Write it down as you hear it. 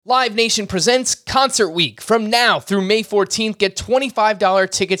Live Nation presents Concert Week. From now through May 14th, get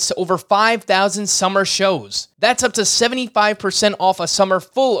 $25 tickets to over 5,000 summer shows. That's up to 75% off a summer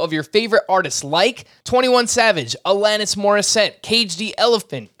full of your favorite artists like 21 Savage, Alanis Morissette, Cage the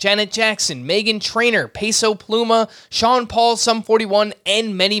Elephant, Janet Jackson, Meghan Trainor, Peso Pluma, Sean Paul, Sum 41,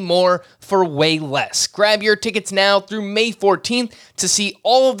 and many more for way less. Grab your tickets now through May 14th to see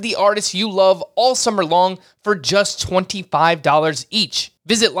all of the artists you love all summer long for just $25 each.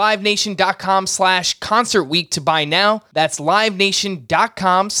 Visit livenation.com/concert week to buy now. That's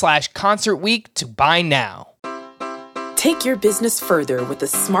livenation.com/concert week to buy now. Take your business further with the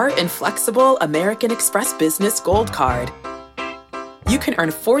smart and flexible American Express Business Gold Card. You can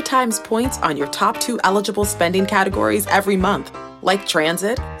earn 4 times points on your top 2 eligible spending categories every month, like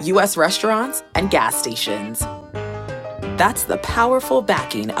transit, U.S. restaurants, and gas stations. That's the powerful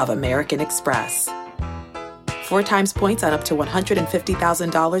backing of American Express. 4 times points on up to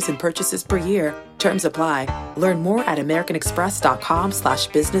 $150,000 in purchases per year. Terms apply. Learn more at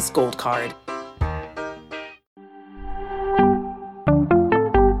americanexpress.com/business gold card.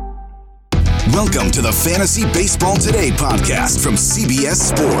 Welcome to the Fantasy Baseball Today podcast from CBS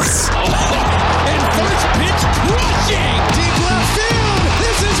Sports. And first pitch crushing! Deep left field!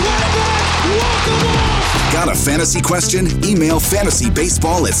 This is way back! Walk 'em off! Got a fantasy question? Email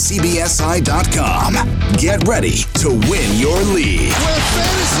fantasybaseball@cbsi.com. Get ready to win your league. Where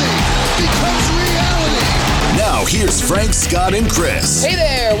fantasy becomes reality. Now here's Frank, Scott, and Chris. Hey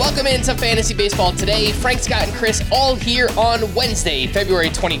there, welcome into Fantasy Baseball Today. Frank, Scott, and Chris all here on Wednesday, February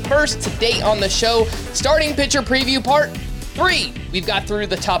 21st. Today on the show, starting pitcher preview part 3. We've got through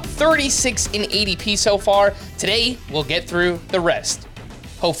the top 36 in ADP so far. Today, we'll get through the rest,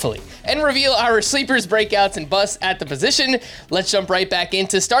 hopefully, and reveal our sleepers, breakouts, and busts at the position. Let's jump right back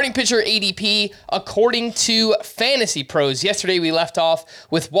into starting pitcher ADP according to Fantasy Pros. Yesterday, we left off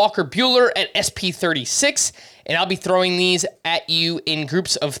with Walker Buehler at SP 36, and I'll be throwing these at you in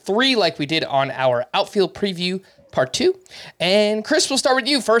groups of 3 like we did on our outfield preview part 2. And Chris, we'll start with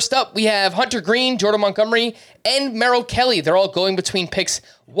you. First up, we have Hunter Green, Jordan Montgomery, and Merrill Kelly. They're all going between picks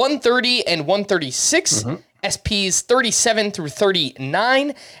 130 and 136. SPs 37 through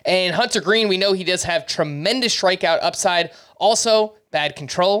 39. And Hunter Green, we know he does have tremendous strikeout upside. Also, bad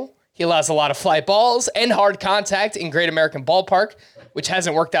control. He allows a lot of fly balls and hard contact in Great American Ballpark, which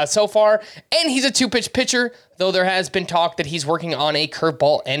hasn't worked out so far. And he's a 2-pitch pitcher, though there has been talk that he's working on a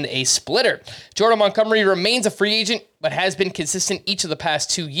curveball and a splitter. Jordan Montgomery remains a free agent, but has been consistent each of the past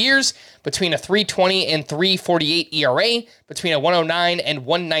 2 years between a 3.20 and 3.48 ERA, between a 1.09 and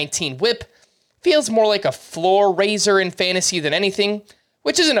 1.19 whip. Feels more like a floor raiser in fantasy than anything,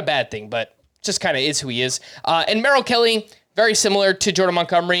 which isn't a bad thing, but just kind of is who he is. And Merrill Kelly, very similar to Jordan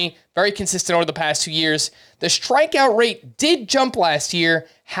Montgomery, very consistent over the past 2 years. The strikeout rate did jump last year.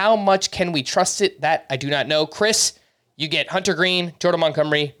 How much can we trust it? That I do not know. Chris, you get Hunter Green, Jordan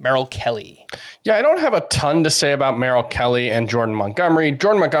Montgomery, Merrill Kelly. Yeah, I don't have a ton to say about Merrill Kelly and Jordan Montgomery.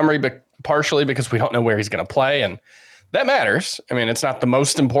 Jordan Montgomery, but partially because we don't know where he's going to play, and that matters. I mean, it's not the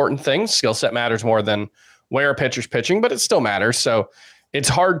most important thing. Skill set matters more than where a pitcher's pitching, but it still matters. So it's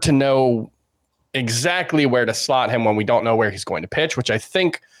hard to know exactly where to slot him when we don't know where he's going to pitch, which I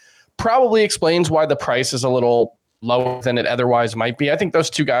think probably explains why the price is a little lower than it otherwise might be. I think those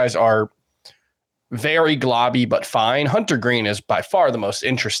two guys are very globby, but fine. Hunter Green is by far the most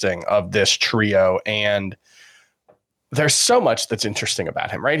interesting of this trio, and there's so much that's interesting about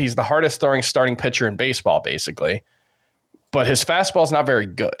him, right? He's the hardest throwing starting pitcher in baseball, basically. But his fastball is not very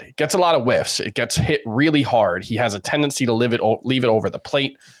good. It gets a lot of whiffs. It gets hit really hard. He has a tendency to leave it over the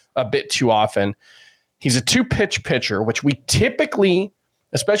plate a bit too often. He's a 2-pitch pitcher, which we typically,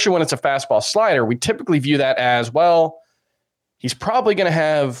 especially when it's a fastball slider, we typically view that as, well, he's probably going to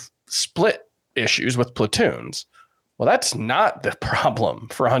have split issues with platoons. Well, that's not the problem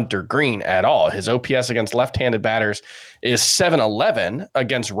for Hunter Green at all. His OPS against left-handed batters is 711.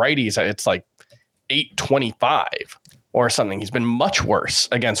 Against righties, it's like 825. Or something. He's been much worse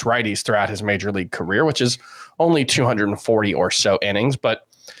against righties throughout his major league career, which is only 240 or so innings. But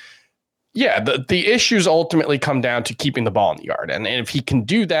yeah, the issues ultimately come down to keeping the ball in the yard. And if he can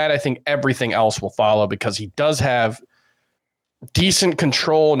do that, I think everything else will follow, because he does have decent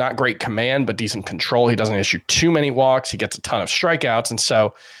control, not great command, but decent control. He doesn't issue too many walks. He gets a ton of strikeouts. And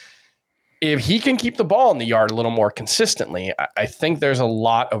so if he can keep the ball in the yard a little more consistently, I think there's a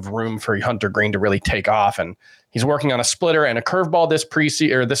lot of room for Hunter Green to really take off. And he's working on a splitter and a curveball this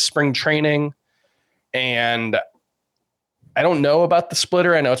spring training. And I don't know about the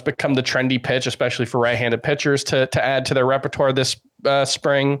splitter. I know it's become the trendy pitch, especially for right-handed pitchers to add to their repertoire this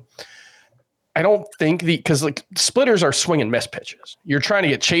spring. I don't think because like splitters are swing and miss pitches. You're trying to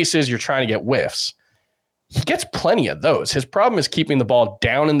get chases, you're trying to get whiffs. He gets plenty of those. His problem is keeping the ball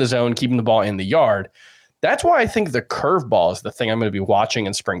down in the zone, keeping the ball in the yard. That's why I think the curveball is the thing I'm going to be watching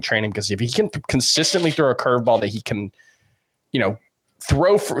in spring training, because if he can consistently throw a curveball that he can,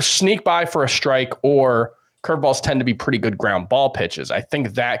 sneak by for a strike, or curveballs tend to be pretty good ground ball pitches, I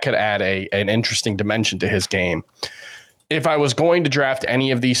think that could add an interesting dimension to his game. If I was going to draft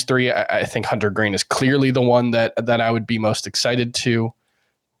any of these three, I think Hunter Green is clearly the one that I would be most excited to,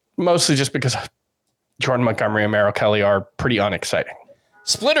 mostly just because Jordan Montgomery and Merrill Kelly are pretty unexciting.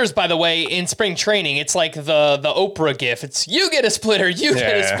 Splitters, by the way, in spring training, it's like the Oprah gif. It's you get a splitter, you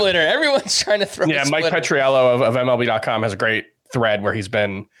get a splitter. Everyone's trying to throw a splitter. Mike Petriello of MLB.com has a great thread where he's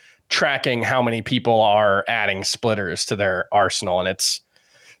been tracking how many people are adding splitters to their arsenal, and it's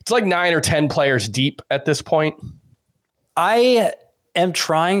like 9 or 10 players deep at this point. I am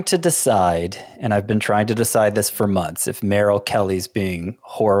trying to decide, and I've been trying to decide this for months, if Merrill Kelly's being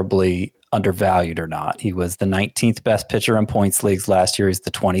horribly undervalued or not. He was the 19th best pitcher in points leagues last year. He's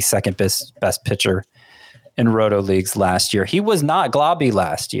the 22nd best pitcher in roto leagues last year. He was not globby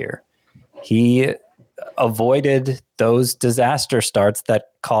last year. He avoided those disaster starts that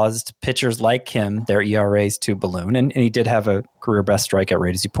caused pitchers like him, their ERAs to balloon. And he did have a career best strikeout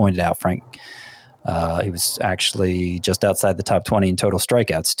rate, as you pointed out, Frank. He was actually just outside the top 20 in total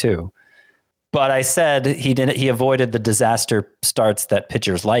strikeouts too. But I said he avoided the disaster starts that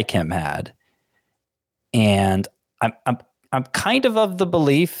pitchers like him had. And I'm kind of the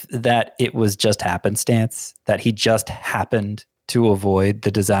belief that it was just happenstance, that he just happened to avoid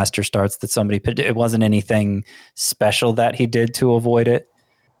the disaster starts that somebody pitched. It wasn't anything special that he did to avoid it.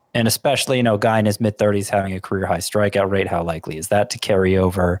 And especially, a guy in his mid-30s having a career high strikeout rate, how likely is that to carry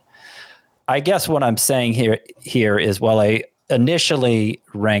over? I guess what I'm saying here is, while I initially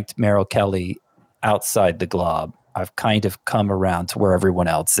ranked Merrill Kelly outside the glob, I've kind of come around to where everyone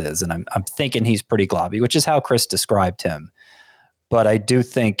else is, and I'm thinking he's pretty globby, which is how Chris described him. But I do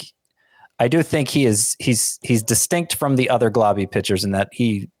think he's distinct from the other globby pitchers in that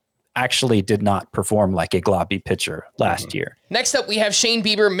he actually did not perform like a globby pitcher last year. Next up, we have Shane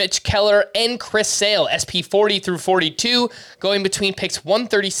Bieber, Mitch Keller, and Chris Sale, SP 40 through 42, going between picks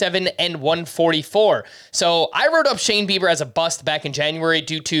 137 and 144. So I wrote up Shane Bieber as a bust back in January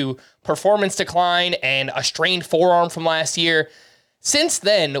due to performance decline and a strained forearm from last year. Since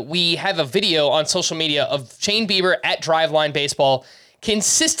then, we have a video on social media of Shane Bieber at Driveline Baseball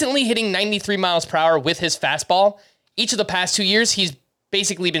consistently hitting 93 miles per hour with his fastball. Each of the past 2 years, he's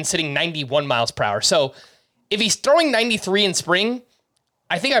basically been sitting 91 miles per hour. So if he's throwing 93 in spring,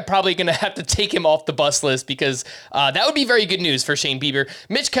 I think I'm probably going to have to take him off the bust list, because that would be very good news for Shane Bieber.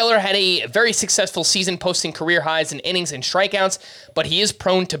 Mitch Keller had a very successful season, posting career highs in innings and strikeouts, but he is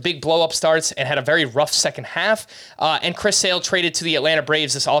prone to big blow-up starts and had a very rough second half. And Chris Sale traded to the Atlanta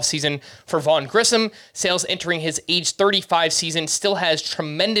Braves this offseason for Vaughn Grissom. Sale's entering his age 35 season, still has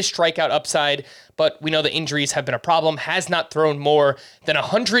tremendous strikeout upside, but we know the injuries have been a problem. Has not thrown more than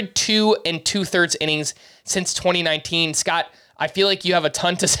 102 2/3 innings since 2019. Scott, I feel like you have a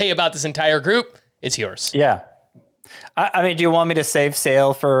ton to say about this entire group. It's yours. Yeah. I mean, do you want me to save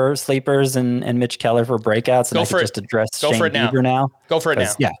Sale for sleepers and Mitch Keller for breakouts? And go for it. Just address Go Shane for it Bieber now. Go for it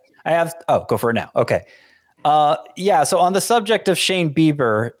now. Yeah, I have. Oh, go for it now. Okay. So on the subject of Shane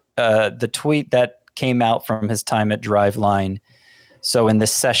Bieber, the tweet that came out from his time at Driveline. So in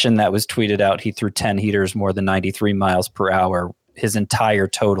this session that was tweeted out, he threw 10 heaters more than 93 miles per hour. His entire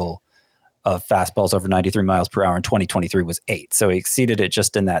total of fastballs over 93 miles per hour in 2023 was 8. So he exceeded it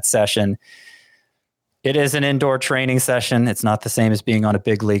just in that session. It is an indoor training session. It's not the same as being on a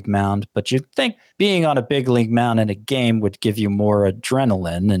big league mound, but you'd think being on a big league mound in a game would give you more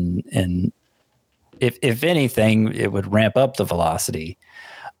adrenaline, and if anything, it would ramp up the velocity.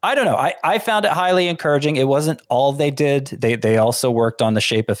 I don't know. I found it highly encouraging. It wasn't all they did. They also worked on the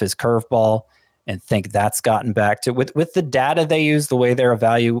shape of his curveball, and think that's gotten back to with the data they use, the way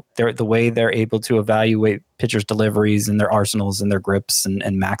the way they're able to evaluate pitchers' deliveries and their arsenals and their grips and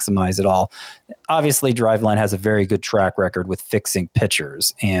maximize it all. Obviously, Driveline has a very good track record with fixing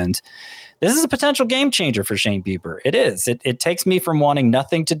pitchers, and this is a potential game changer for Shane Bieber. It is. It takes me from wanting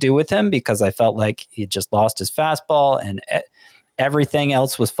nothing to do with him, because I felt like he just lost his fastball and everything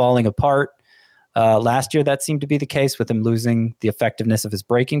else was falling apart. Last year, that seemed to be the case with him losing the effectiveness of his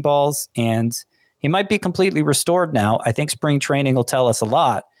breaking balls, and he might be completely restored now. I think spring training will tell us a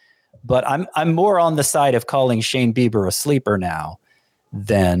lot, but I'm more on the side of calling Shane Bieber a sleeper now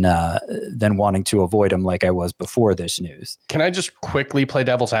than wanting to avoid him like I was before this news. Can I just quickly play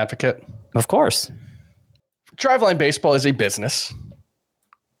devil's advocate? Of course. Driveline Baseball is a business.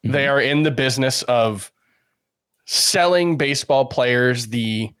 They are in the business of selling baseball players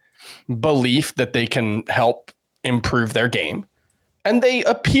the belief that they can help improve their game. And they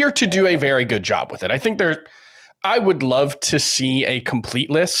appear to do a very good job with it. I think I would love to see a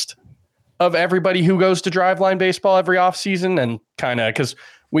complete list of everybody who goes to Driveline Baseball every offseason, and kind of, because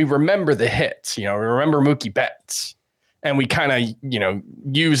we remember the hits, we remember Mookie Betts, and we kind of,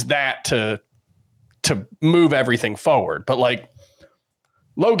 use that to move everything forward. But like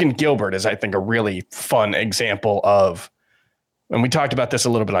Logan Gilbert is, I think, a really fun example of, and we talked about this a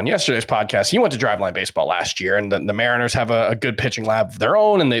little bit on yesterday's podcast. He went to Driveline Baseball last year, and the Mariners have a good pitching lab of their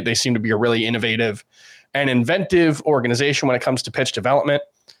own, and they seem to be a really innovative and inventive organization when it comes to pitch development.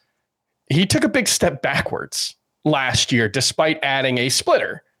 He took a big step backwards last year, despite adding a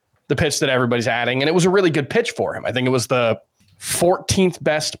splitter, the pitch that everybody's adding, and it was a really good pitch for him. I think it was the 14th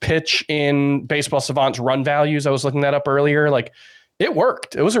best pitch in Baseball Savant's run values. I was looking that up earlier. Like, it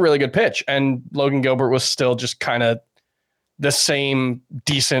worked. It was a really good pitch, and Logan Gilbert was still just kind of the same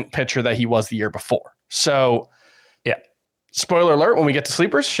decent pitcher that he was the year before. So, yeah, spoiler alert, when we get to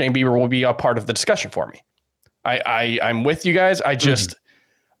sleepers, Shane Bieber will be a part of the discussion for me. I'm with you guys. I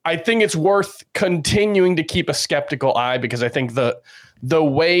think it's worth continuing to keep a skeptical eye, because I think the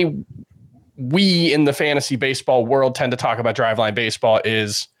way we in the fantasy baseball world tend to talk about Driveline Baseball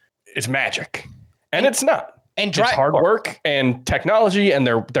is magic, and it's not. And it's hard work and technology, and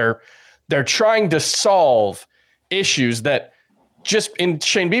they're trying to solve issues that just in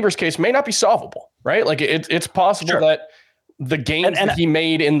Shane Bieber's case may not be solvable, right? Like it's possible that the gains that he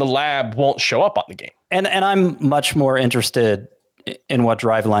made in the lab won't show up on the game. And I'm much more interested in what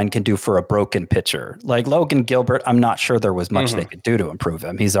Driveline can do for a broken pitcher. Like Logan Gilbert, I'm not sure there was much they could do to improve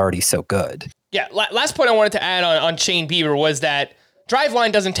him. He's already so good. Yeah. Last point I wanted to add on Shane Bieber was that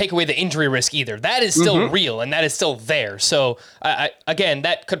Driveline doesn't take away the injury risk either. That is still real, and that is still there. So, again,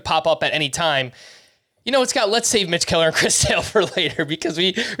 that could pop up at any time. Scott, let's save Mitch Keller and Chris Sale for later, because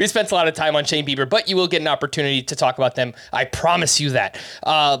we spent a lot of time on Shane Bieber, but you will get an opportunity to talk about them. I promise you that.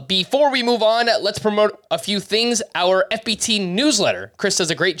 Before we move on, let's promote a few things. Our FBT newsletter. Chris does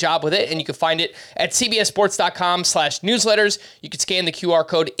a great job with it, and you can find it at cbssports.com/newsletters. You can scan the QR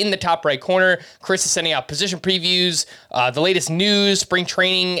code in the top right corner. Chris is sending out position previews, the latest news, spring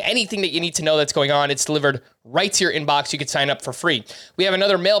training, anything that you need to know that's going on. It's delivered right to your inbox. You can sign up for free. We have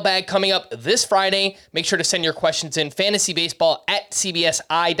another mailbag coming up this Friday. Make sure to send your questions in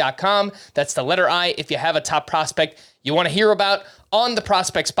fantasybaseball@cbsi.com. That's the letter I. If you have a top prospect you want to hear about on the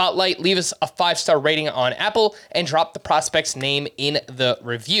Prospect Spotlight, leave us a 5-star rating on Apple and drop the prospect's name in the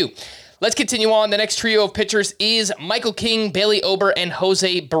review. Let's continue on. The next trio of pitchers is Michael King, Bailey Ober, and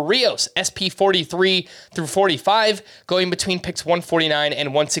Jose Barrios, SP 43 through 45, going between picks 149 and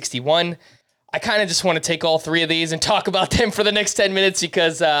 161. I kind of just want to take all three of these and talk about them for the next 10 minutes,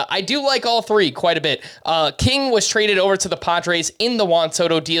 because I do like all three quite a bit. King was traded over to the Padres in the Juan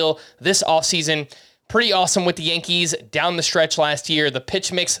Soto deal this offseason. Pretty awesome with the Yankees down the stretch last year. The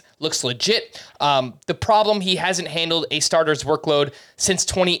pitch mix looks legit. The problem, he hasn't handled a starter's workload since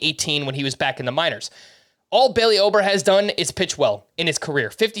 2018 when he was back in the minors. All Bailey Ober has done is pitch well in his career.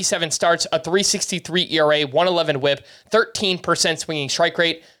 57 starts, a 3.63 ERA, 111 whip, 13% swinging strike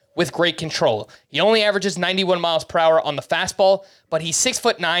rate, with great control. He only averages 91 miles per hour on the fastball, but he's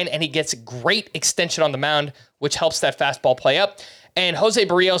 6'9", and he gets great extension on the mound, which helps that fastball play up. And Jose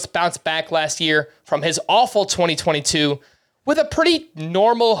Barrios bounced back last year from his awful 2022 with a pretty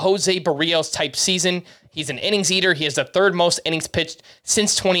normal Jose Barrios type season. He's an innings eater. He has the third most innings pitched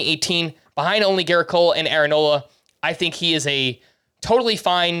since 2018, behind only Garrett Cole and Aaron Nola. I think he is a totally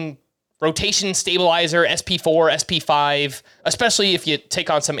fine rotation stabilizer, SP4, SP5, especially if you take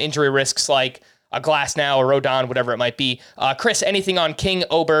on some injury risks like a Glasnow or Rodon, whatever it might be. Chris, anything on King,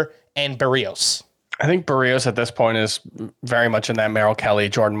 Ober, and Barrios? I think Barrios at this point is very much in that Merrill Kelly,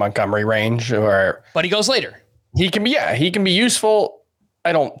 Jordan Montgomery range. But he goes later. He can be useful.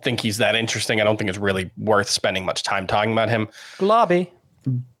 I don't think he's that interesting. I don't think it's really worth spending much time talking about him. Lobby.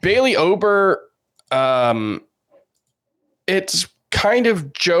 Bailey Ober, it's kind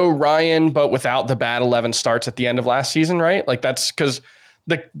of Joe Ryan, but without the bad 11 starts at the end of last season, right? Like, that's because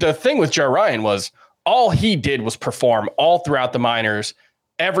the thing with Joe Ryan was all he did was perform all throughout the minors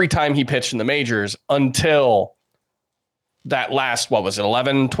every time he pitched in the majors until that last,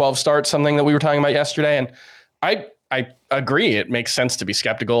 11, 12 starts, something that we were talking about yesterday. And I agree. It makes sense to be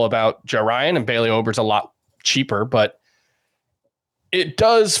skeptical about Joe Ryan, and Bailey Ober's a lot cheaper, but it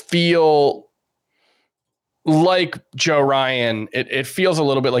does feel like Joe Ryan, it feels a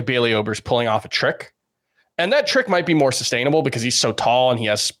little bit like Bailey Ober's pulling off a trick. And that trick might be more sustainable because he's so tall and he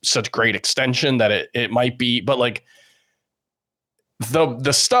has such great extension that it might be. But like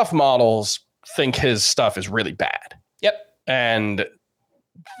the stuff models think his stuff is really bad. Yep. And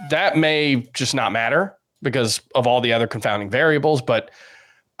that may just not matter because of all the other confounding variables. But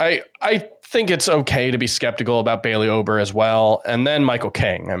I think it's okay to be skeptical about Bailey Ober as well. And then Michael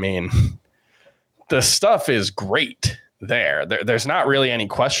King. I mean, the stuff is great there. There's not really any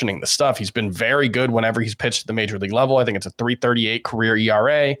questioning the stuff. He's been very good whenever he's pitched at the major league level. I think it's a 3.38 career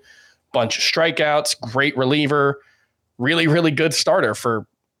ERA, bunch of strikeouts, great reliever, really, really good starter for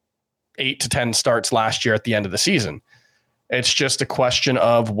 8 to 10 starts last year at the end of the season. It's just a question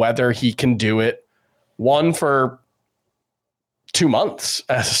of whether he can do it, one, for 2 months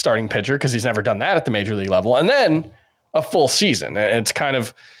as a starting pitcher, because he's never done that at the major league level, and then a full season. It's kind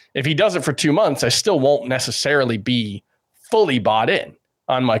of, if he does it for 2 months, I still won't necessarily be fully bought in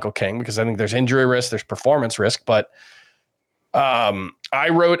on Michael King because I think there's injury risk, there's performance risk. But I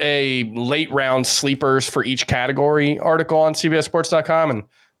wrote a late round sleepers for each category article on CBSSports.com, and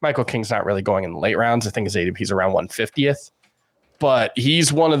Michael King's not really going in the late rounds. I think his ADP is around 150th, but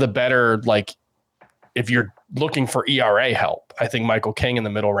he's one of the better, like, if you're looking for ERA help, I think Michael King in the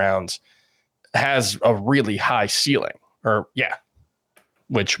middle rounds has a really high ceiling,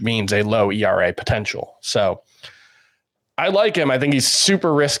 which means a low ERA potential. So I like him. I think he's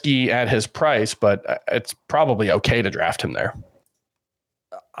super risky at his price, but it's probably okay to draft him there.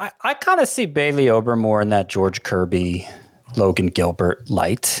 I kind of see Bailey Ober more in that George Kirby, Logan Gilbert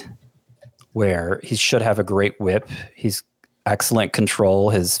light, where he should have a great whip. He's excellent control.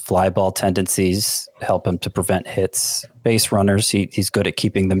 His fly ball tendencies help him to prevent hits. Base runners, he's good at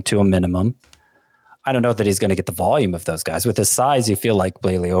keeping them to a minimum. I don't know that he's going to get the volume of those guys. With his size, you feel like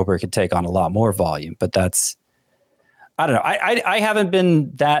Bailey Ober could take on a lot more volume, but I don't know. I haven't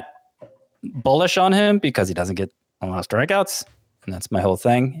been that bullish on him because he doesn't get a lot of strikeouts, and that's my whole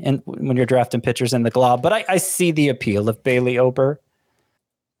thing. And when you're drafting pitchers in the glob, but I see the appeal of Bailey Ober.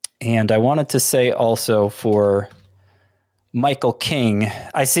 And I wanted to say also for Michael King,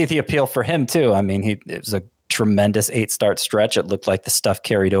 I see the appeal for him too. I mean, it was a tremendous 8-start stretch. It looked like the stuff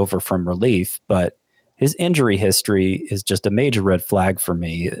carried over from relief, but his injury history is just a major red flag for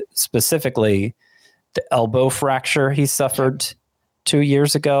me, specifically the elbow fracture he suffered 2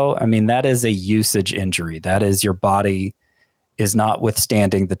 years ago. I mean, that is a usage injury. That is your body is not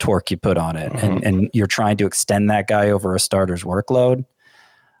withstanding the torque you put on it. Mm-hmm. And you're trying to extend that guy over a starter's workload.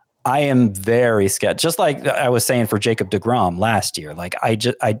 I am very scared. Just like I was saying for Jacob deGrom last year. Like I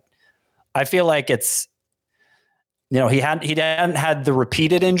feel like it's, he hadn't had the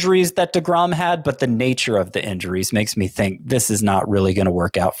repeated injuries that deGrom had, but the nature of the injuries makes me think this is not really going to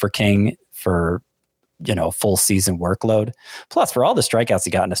work out for King for, full season workload. Plus, for all the strikeouts he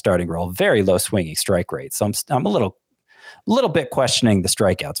got in a starting role, very low swinging strike rate. So I'm a little bit questioning the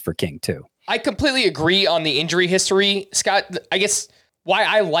strikeouts for King too. I completely agree on the injury history, Scott. I guess why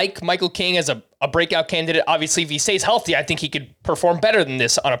I like Michael King as a breakout candidate. Obviously, if he stays healthy, I think he could perform better than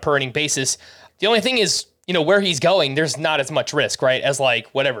this on a per inning basis. The only thing is, where he's going, there's not as much risk, right? As like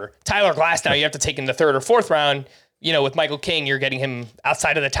whatever Tyler Glasnow, you have to take in the 3rd or 4th round. With Michael King, you're getting him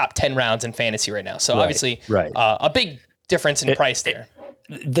outside of the top 10 rounds in fantasy right now. So obviously, a big difference in price there.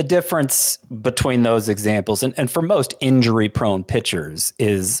 The difference between those examples and for most injury-prone pitchers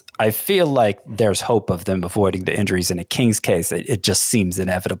is I feel like there's hope of them avoiding the injuries. In a King's case, it just seems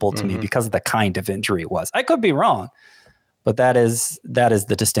inevitable to me because of the kind of injury it was. I could be wrong, but that is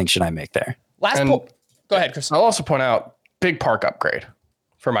the distinction I make there. Go ahead, Chris. I'll also point out big park upgrade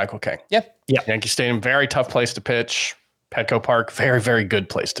for Michael King. Yeah. Yankee Stadium, very tough place to pitch. Petco Park, very, very good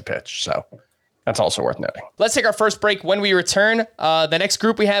place to pitch. So that's also worth noting. Let's take our first break. When we return, the next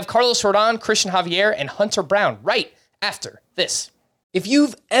group we have Carlos Rodon, Christian Javier, and Hunter Brown right after this. If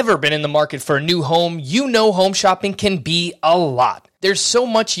you've ever been in the market for a new home, home shopping can be a lot. There's so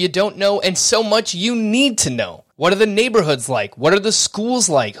much you don't know and so much you need to know. What are the neighborhoods like? What are the schools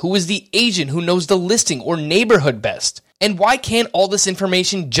like? Who is the agent who knows the listing or neighborhood best? And why can't all this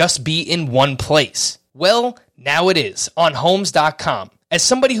information just be in one place? Well, now it is on Homes.com. As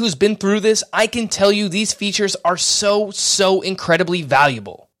somebody who's been through this, I can tell you these features are so incredibly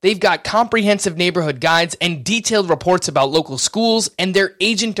valuable. They've got comprehensive neighborhood guides and detailed reports about local schools, and their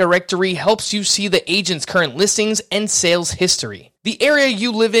agent directory helps you see the agent's current listings and sales history. The area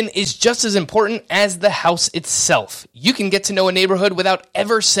you live in is just as important as the house itself. You can get to know a neighborhood without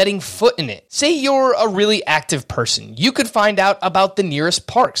ever setting foot in it. Say you're a really active person. You could find out about the nearest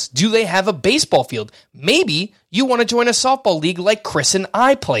parks. Do they have a baseball field? Maybe you want to join a softball league like Chris and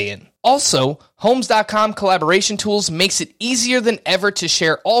I play in. Also, Homes.com collaboration tools makes it easier than ever to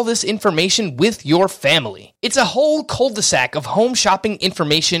share all this information with your family. It's a whole cul-de-sac of home shopping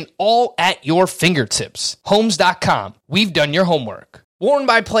information all at your fingertips. Homes.com. We've done your homework. Worn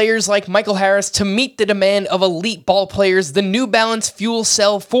by players like Michael Harris to meet the demand of elite ball players, the New Balance Fuel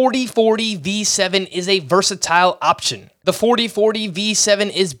Cell 4040 V7 is a versatile option. The 4040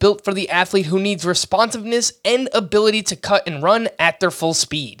 V7 is built for the athlete who needs responsiveness and ability to cut and run at their full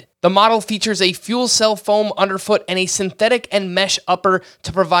speed. The model features a fuel cell foam underfoot and a synthetic and mesh upper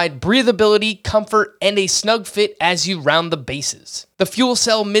to provide breathability, comfort, and a snug fit as you round the bases. The fuel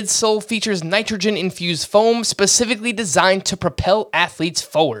cell midsole features nitrogen-infused foam specifically designed to propel athletes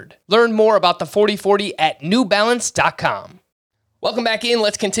forward. Learn more about the 4040 at newbalance.com. Welcome back in.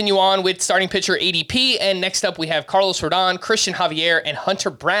 Let's continue on with starting pitcher ADP. And next up, we have Carlos Rodon, Christian Javier, and Hunter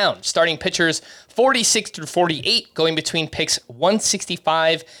Brown. Starting pitchers 46 through 48, going between picks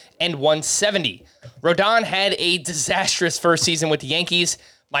 165 and 170. Rodon had a disastrous first season with the Yankees.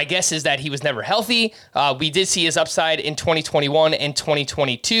 My guess is that he was never healthy. We did see his upside in 2021 and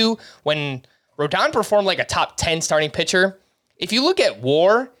 2022 when Rodon performed like a top 10 starting pitcher. If you look at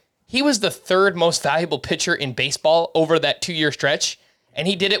WAR, he was the third most valuable pitcher in baseball over that 2-year stretch, and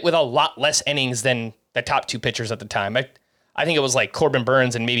he did it with a lot less innings than the top two pitchers at the time. I think it was like Corbin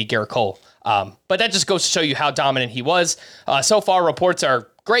Burns and maybe Garrett Cole. But that just goes to show you how dominant he was. So far, reports are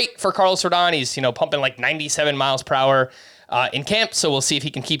great for Carlos Rodon. He's pumping like 97 miles per hour in camp, so we'll see if he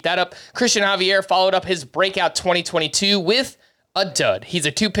can keep that up. Christian Javier followed up his breakout 2022 with a dud. He's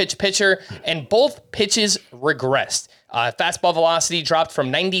a 2-pitch pitcher, and both pitches regressed. Fastball velocity dropped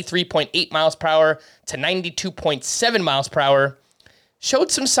from 93.8 miles per hour to 92.7 miles per hour. Showed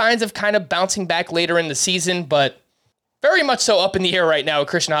some signs of kind of bouncing back later in the season, but very much so up in the air right now with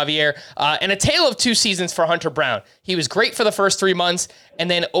Christian Javier. And a tale of 2 seasons for Hunter Brown. He was great for the first 3 months, and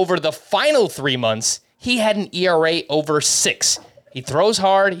then over the final 3 months, he had an ERA over 6. He throws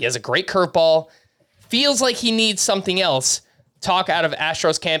hard. He has a great curveball. Feels like he needs something else. Talk out of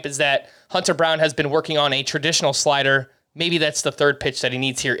Astros camp is that Hunter Brown has been working on a traditional slider. Maybe that's the third pitch that he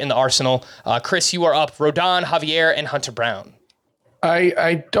needs here in the arsenal. Chris, you are up. Rodon, Javier, and Hunter Brown.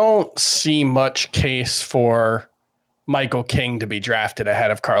 I don't see much case for Michael King to be drafted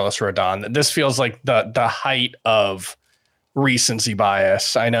ahead of Carlos Rodon. This feels like the height of recency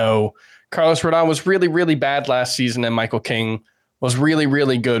bias. I know Carlos Rodon was really, really bad last season, and Michael King was really,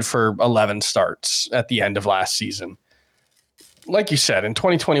 really good for 11 starts at the end of last season. Like you said, in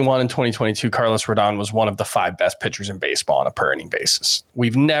 2021 and 2022, Carlos Rodon was one of the 5 best pitchers in baseball on a per inning basis.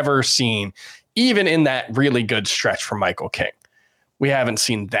 We've never seen, even in that really good stretch from Michael King, we haven't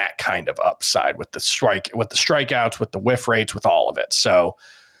seen that kind of upside with the strikeouts, with the whiff rates, with all of it. So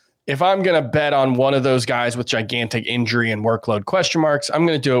if I'm going to bet on one of those guys with gigantic injury and workload question marks, I'm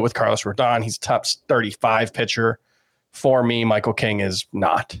going to do it with Carlos Rodon. He's a top 35 pitcher for me. Michael King is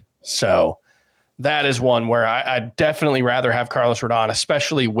not. So that is one where I'd definitely rather have Carlos Rodon,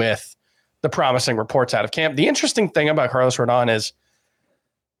 especially with the promising reports out of camp. The interesting thing about Carlos Rodon is,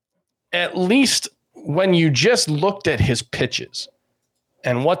 at least when you just looked at his pitches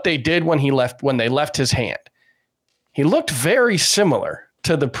and what they did when they left his hand, he looked very similar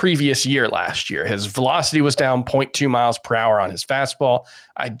to the previous year last year. His velocity was down 0.2 miles per hour on his fastball,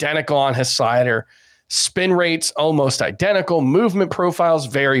 identical on his slider, spin rates almost identical, movement profiles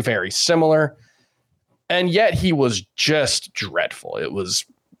very, very similar. And yet he was just dreadful. It was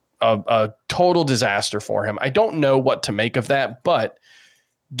a total disaster for him. I don't know what to make of that, but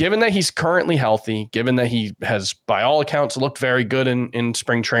given that he's currently healthy, given that he has, by all accounts, looked very good in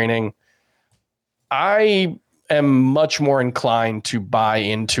spring training, I am much more inclined to buy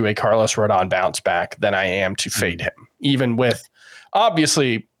into a Carlos Rodon bounce back than I am to fade him, even with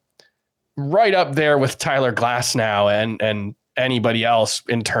obviously right up there with Tyler Glasnow and anybody else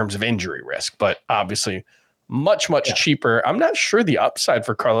in terms of injury risk, but obviously much cheaper. I'm not sure the upside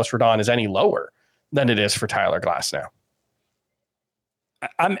for Carlos Rodon is any lower than it is for Tyler Glasnow.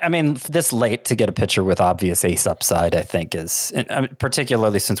 I mean, this late to get a pitcher with obvious ace upside, I think is,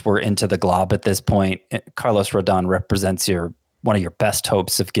 particularly since we're into the glob at this point, Carlos Rodon represents one of your best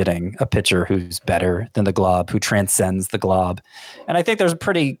hopes of getting a pitcher who's better than the glob, who transcends the glob. And I think there's a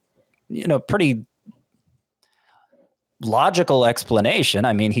pretty logical explanation.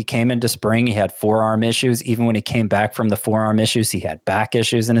 I mean, he came into spring, he had forearm issues. Even when he came back from the forearm issues, he had back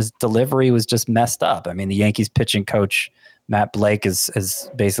issues, and his delivery was just messed up. I mean, the Yankees pitching coach, Matt Blake,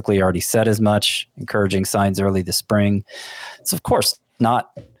 has basically already said as much, encouraging signs early this spring. It's of course not.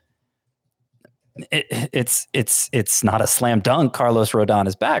 It's not a slam dunk. Carlos Rodon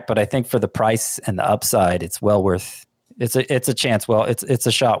is back, but I think for the price and the upside, it's well worth It's a chance. Well, it's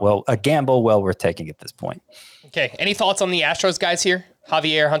a shot. Well, a gamble well worth taking at this point. Okay. Any thoughts on the Astros guys here?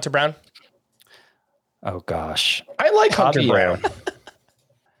 Javier, Hunter Brown? Oh, gosh. I like Hunter Brown.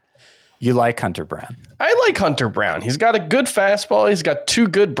 You like Hunter Brown? I like Hunter Brown. He's got a good fastball. He's got 2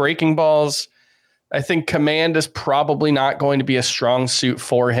 good breaking balls. I think command is probably not going to be a strong suit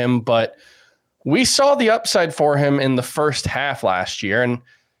for him, but we saw the upside for him in the first half last year, and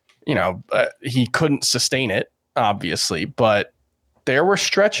he couldn't sustain it, obviously, but there were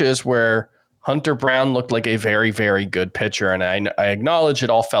stretches where Hunter Brown looked like a very, very good pitcher, and I acknowledge it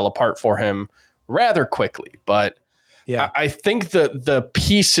all fell apart for him rather quickly, but yeah, I think the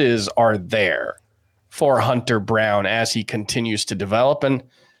pieces are there for Hunter Brown as he continues to develop, and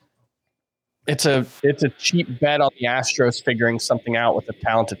it's a cheap bet on the Astros figuring something out with a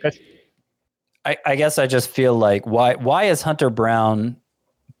talented pitcher. I guess I just feel like why is Hunter Brown,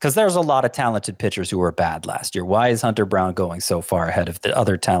 because there's a lot of talented pitchers who were bad last year. Why is Hunter Brown going so far ahead of the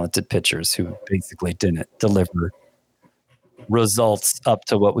other talented pitchers who basically didn't deliver results up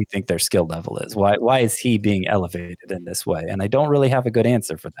to what we think their skill level is? Why is he being elevated in this way? And I don't really have a good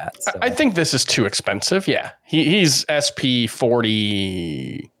answer for that. So. I think this is too expensive. Yeah, he's SP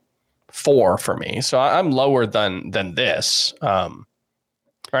 44 for me, so I'm lower than this.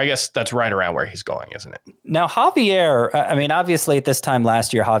 Or I guess that's right around where he's going, isn't it? Now, Javier, I mean, obviously at this time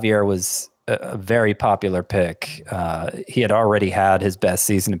last year, Javier was a very popular pick. He had already had his best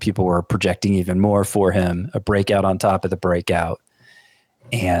season, and people were projecting even more for him, a breakout on top of the breakout.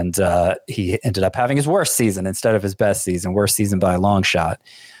 And he ended up having his worst season instead of his best season, worst season by a long shot.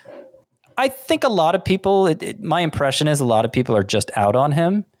 I think a lot of people, my impression is a lot of people are just out on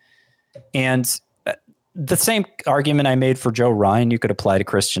him. And the same argument I made for Joe Ryan, you could apply to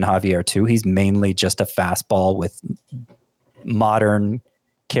Christian Javier too. He's mainly just a fastball with modern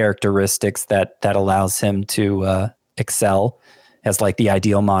characteristics that allows him to excel, has like the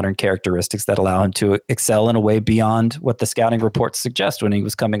ideal modern characteristics that allow him to excel in a way beyond what the scouting reports suggest when he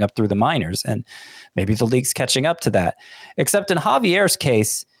was coming up through the minors. And maybe the league's catching up to that. Except in Javier's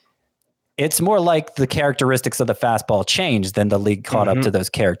case, it's more like the characteristics of the fastball changed than the league caught up to those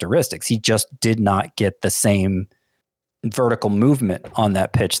characteristics. He just did not get the same vertical movement on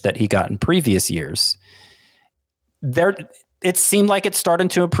that pitch that he got in previous years. It seemed like it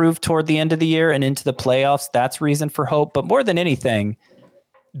started to improve toward the end of the year and into the playoffs. That's reason for hope. But more than anything,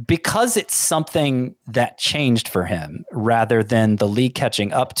 because it's something that changed for him rather than the league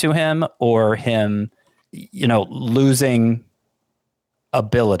catching up to him or him, losing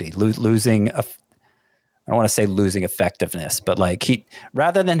ability, losing, I don't want to say losing effectiveness, but like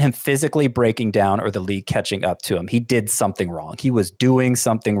rather than him physically breaking down or the league catching up to him, he did something wrong. He was doing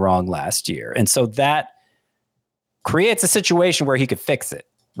something wrong last year. And so that creates a situation where he could fix it.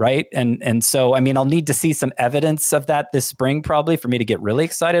 Right. And so, I mean, I'll need to see some evidence of that this spring, probably, for me to get really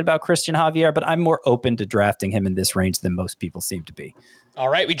excited about Christian Javier, but I'm more open to drafting him in this range than most people seem to be. All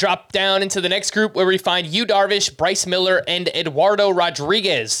right, we drop down into the next group where we find Yu Darvish, Bryce Miller, and Eduardo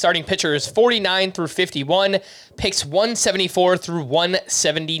Rodriguez. Starting pitchers 49 through 51, picks 174 through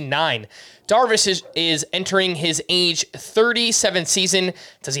 179. Darvish is entering his age 37 season.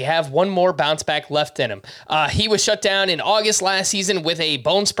 Does he have one more bounce back left in him? He was shut down in August last season with a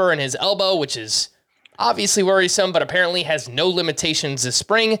bone spur in his elbow, which is obviously worrisome, but apparently has no limitations this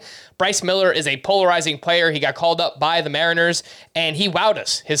spring. Bryce Miller is a polarizing player. He got called up by the Mariners, and he wowed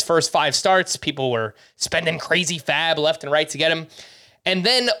us his first 5 starts. People were spending crazy fab left and right to get him. And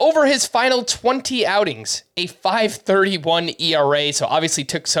then over his final 20 outings, a 5.31 ERA, so obviously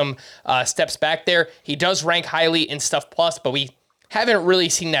took some steps back there. He does rank highly in Stuff Plus, but we haven't really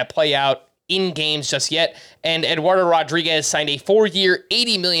seen that play out in games just yet. And Eduardo Rodriguez signed a 4-year,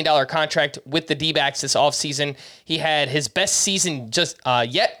 $80 million contract with the D-backs this offseason. He had his best season just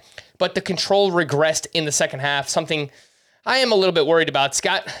yet, but the control regressed in the second half, something I am a little bit worried about.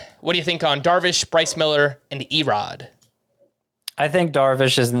 Scott, what do you think on Darvish, Bryce Miller, and Erod? I think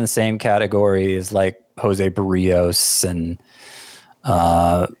Darvish is in the same category as like Jose Barrios and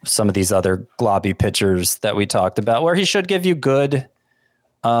some of these other globby pitchers that we talked about, where he should give you good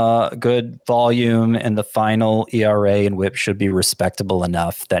volume, and the final ERA and WHIP should be respectable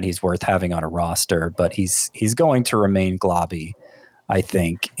enough that he's worth having on a roster. But he's going to remain globby, I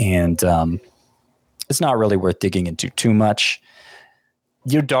think, and it's not really worth digging into too much.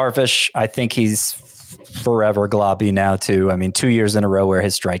 Yu Darvish, I think he's forever globby now too. I mean, 2 years in a row where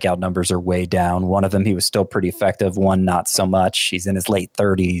his strikeout numbers are way down. One of them he was still pretty effective, one not so much. He's in his late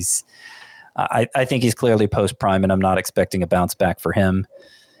 30s. I think he's clearly post-prime, and I'm not expecting a bounce back for him.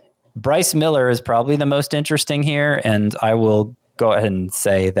 Bryce Miller is probably the most interesting here, and I will go ahead and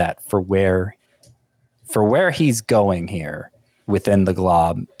say that for for where he's going here within the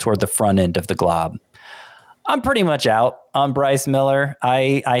glob, toward the front end of the glob, I'm pretty much out on Bryce Miller.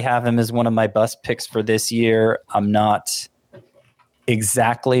 I have him as one of my bust picks for this year. I'm not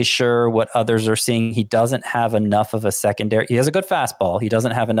exactly sure what others are seeing. He doesn't have enough of a secondary. He has a good fastball. He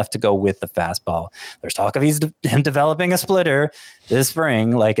doesn't have enough to go with the fastball. There's talk of him developing a splitter this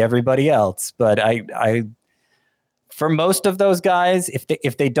spring, like everybody else. But I for most of those guys,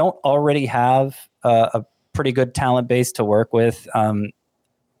 if they don't already have a pretty good talent base to work with, I'm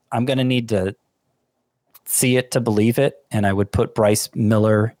going to need to see it to believe it. And I would put Bryce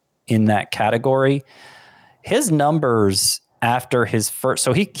Miller in that category. His numbers after his first,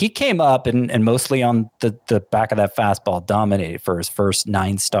 so he came up and mostly on the back of that fastball, dominated for his first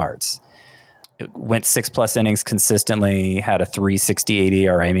 9 starts. It went 6+ innings consistently, had a 3.68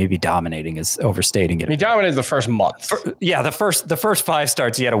 ERA. Maybe dominating is overstating it. He dominated the first month. The first 5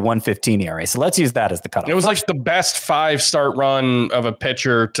 starts he had a 1.15 ERA. So let's use that as the cutoff. It was like the best 5-start run of a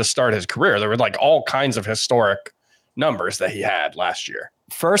pitcher to start his career. There were like all kinds of historic numbers that he had last year.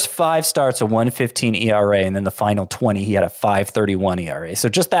 First 5 starts, a 1.15 ERA, and then the final 20, he had a 5.31 ERA. So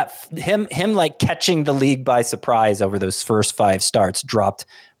just that him like catching the league by surprise over those first 5 starts dropped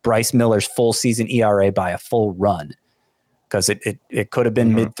Bryce Miller's full season ERA by a full run, because it could have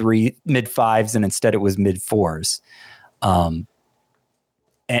been mid 5s, and instead it was mid 4s. And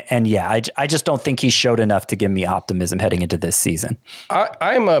I just don't think he showed enough to give me optimism heading into this season.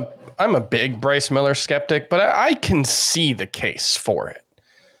 I'm a big Bryce Miller skeptic, but I can see the case for it.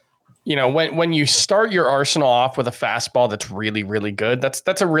 You know, when you start your arsenal off with a fastball that's really, really good,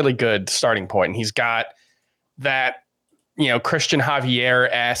 that's a really good starting point. And he's got that, you know, Christian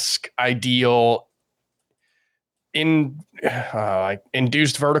Javier-esque ideal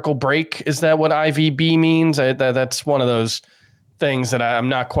induced vertical break. Is that what IVB means? That's one of those things that I'm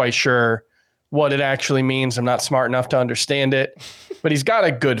not quite sure what it actually means. I'm not smart enough to understand it, but he's got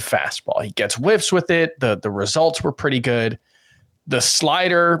a good fastball. He gets whiffs with it. The results were pretty good. The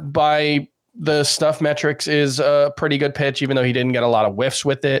slider by the stuff metrics is a pretty good pitch, even though he didn't get a lot of whiffs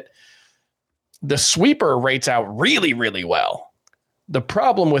with it. The sweeper rates out really, really well. The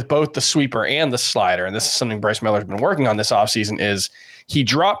problem with both the sweeper and the slider, and this is something Bryce Miller's been working on this offseason, is he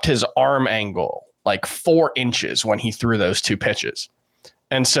dropped his arm angle like 4 inches when he threw those 2 pitches.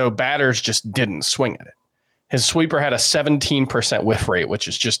 And so batters just didn't swing at it. His sweeper had a 17% whiff rate, which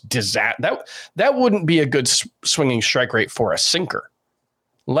is just disaster. That wouldn't be a good swinging strike rate for a sinker,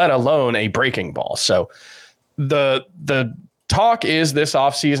 let alone a breaking ball. So the talk is this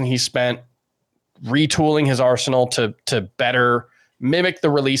offseason he spent retooling his arsenal to better mimic the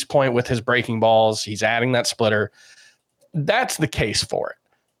release point with his breaking balls. He's adding that splitter. That's the case for it.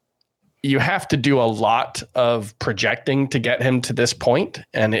 You have to do a lot of projecting to get him to this point,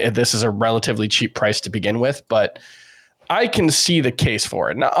 and this is a relatively cheap price to begin with, but I can see the case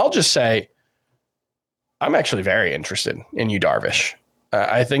for it. Now, I'll just say I'm actually very interested in Yu Darvish.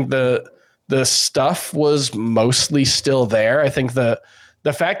 I think the stuff was mostly still there. I think the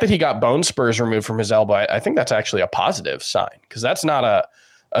fact that he got bone spurs removed from his elbow, I think that's actually a positive sign, because that's not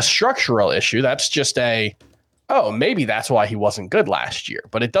a structural issue. That's just maybe that's why he wasn't good last year,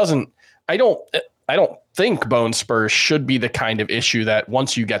 but it doesn't. I don't think bone spurs should be the kind of issue that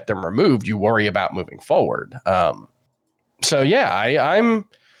once you get them removed, you worry about moving forward. So yeah, I'm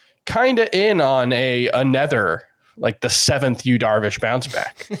kind of in on another, like the 7th Yu Darvish bounce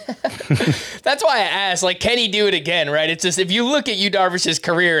back. That's why I asked, like, can he do it again? Right? It's just, if you look at Yu Darvish's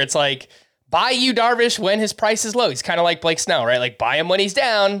career, it's like, buy Yu Darvish when his price is low. He's kind of like Blake Snell, right? Like, buy him when he's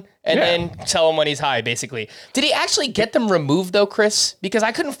down and then sell him when he's high, basically. Did he actually get them removed though, Chris? Because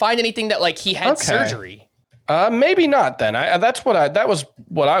I couldn't find anything that like he had surgery. Maybe not then. That was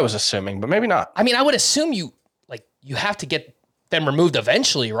what I was assuming, but maybe not. I mean, I would assume you have to get them removed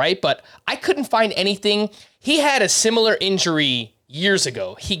eventually, right? But I couldn't find anything. He had a similar injury years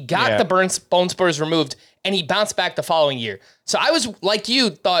ago. He got the bone spurs removed and he bounced back the following year. So I was like you,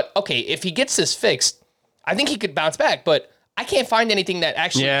 thought, okay, if he gets this fixed, I think he could bounce back, but I can't find anything that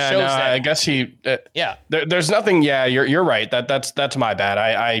actually shows that. I guess he. There's nothing. Yeah, you're right. That's my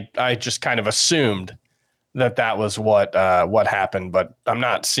bad. I just kind of assumed that was what happened, but I'm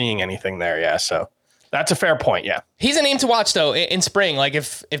not seeing anything there. Yeah, so that's a fair point. Yeah, he's a name to watch though in spring. Like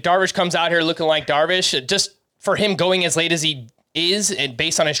if Darvish comes out here looking like Darvish, just for him going as late as he is, and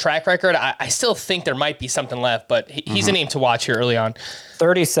based on his track record, I still think there might be something left, but he's a name to watch here early on.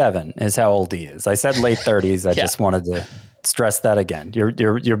 37 is how old he is. I said late 30s. I just wanted to stress that again.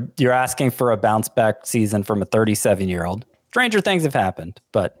 You're asking for a bounce back season from a 37-year-old. Stranger things have happened,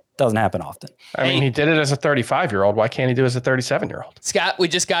 but Doesn't happen often. I mean, he did it as a 35-year-old. Why can't he do it as a 37-year-old? Scott, we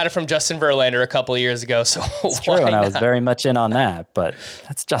just got it from Justin Verlander a couple of years ago, so It's true, and I was very much in on that, but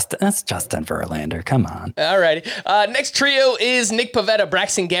that's Justin Verlander. Come on. All righty. Next trio is Nick Pivetta,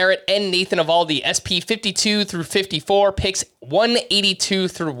 Braxton Garrett, and Nathan Eovaldi. SP 52 through 54, picks 182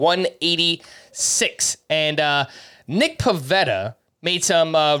 through 186. And Nick Pivetta made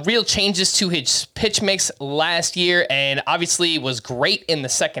some real changes to his pitch mix last year and obviously was great in the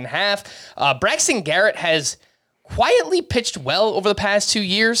second half. Braxton Garrett has quietly pitched well over the past 2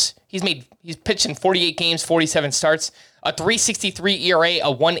 years. He's pitched in 48 games, 47 starts, a 3.63 ERA,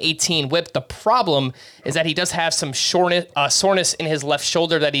 a 1.18 WHIP. The problem is that he does have some soreness in his left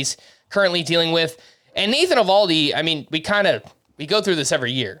shoulder that he's currently dealing with. And Nathan Eovaldi, I mean, we go through this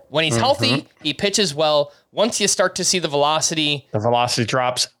every year. When he's healthy, he pitches well. Once you start to see the velocity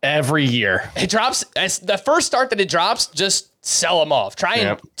drops every year. It drops. As the first start that it drops, just sell him off. Try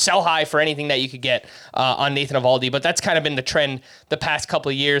and sell high for anything that you could get on Nathan Eovaldi. But that's kind of been the trend the past couple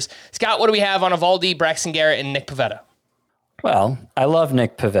of years. Scott, what do we have on Eovaldi, Braxton Garrett, and Nick Pivetta? Well, I love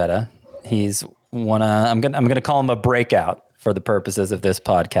Nick Pivetta. He's I'm gonna call him a breakout for the purposes of this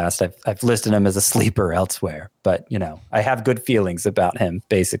podcast. I've listed him as a sleeper elsewhere, but I have good feelings about him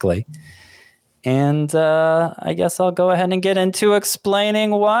basically. And I guess I'll go ahead and get into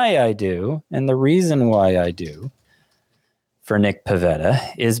explaining why I do. And the reason why I do for Nick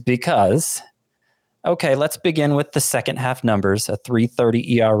Pivetta is because, okay, let's begin with the second half numbers: a 3.30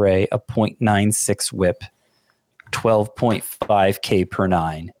 ERA, a 0.96 WHIP, 12.5 K per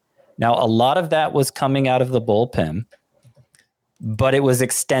nine. Now, a lot of that was coming out of the bullpen, but it was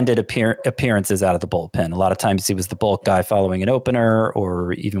extended appearances out of the bullpen. A lot of times he was the bulk guy following an opener,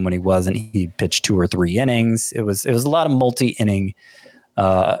 or even when he wasn't, he pitched 2 or 3 innings. It was a lot of multi-inning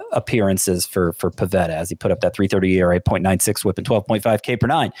appearances for Pivetta as he put up that 3.30 ERA, 0.96 WHIP, and 12.5 K per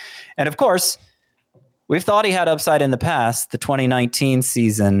nine. And of course, we've thought he had upside in the past. The 2019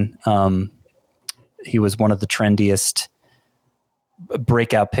 season, he was one of the trendiest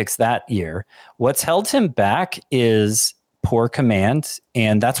breakout picks that year. What's held him back is poor command,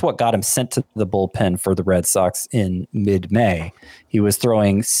 and that's what got him sent to the bullpen for the Red Sox in mid-May. He was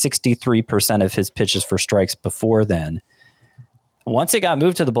throwing 63% of his pitches for strikes before then. Once it got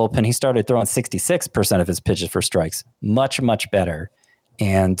moved to the bullpen, he started throwing 66% of his pitches for strikes. Much, much better.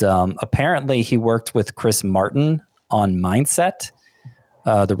 And apparently he worked with Chris Martin on mindset.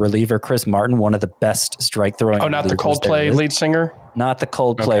 The reliever, Chris Martin, one of the best strike throwing. Oh, not the Coldplay lead singer? Not the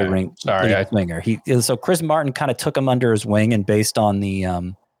Coldplay lead singer. So Chris Martin kind of took him under his wing, and based on the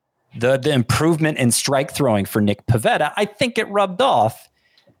improvement in strike throwing for Nick Pivetta, I think it rubbed off.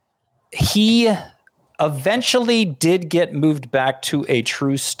 He eventually did get moved back to a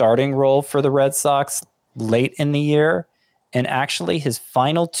true starting role for the Red Sox late in the year. And actually, his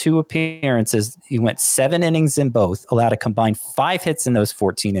final 2 appearances, he went 7 innings in both, allowed a combined 5 hits in those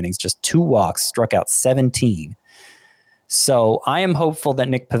 14 innings, just 2 walks, struck out 17. So I am hopeful that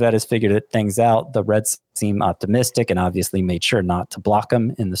Nick Pivetta's figured things out. The Reds seem optimistic and obviously made sure not to block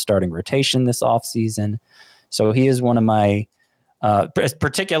him in the starting rotation this offseason. So he is one of my,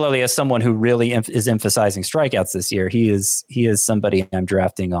 particularly as someone who really is emphasizing strikeouts this year, he is somebody I'm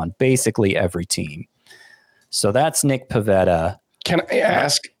drafting on basically every team. So that's Nick Pivetta. Can I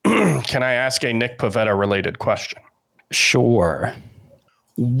ask a Nick Pivetta related question? Sure.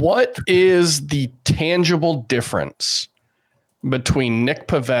 What is the tangible difference between Nick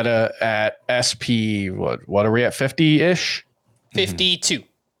Pivetta at SP, what are we at, 50-ish? 52.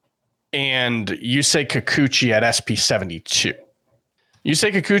 And Yusei Kikuchi at SP 72.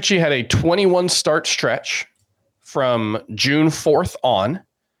 Yusei Kikuchi had a 21 start stretch from June 4th on,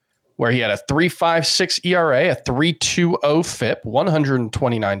 where he had a 3.56 ERA, a 3.20 FIP,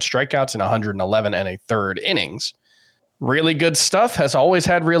 129 strikeouts, and 111 and a third innings. Really good stuff. Has always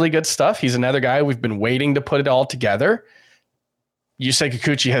had really good stuff. He's another guy we've been waiting to put it all together. Yusei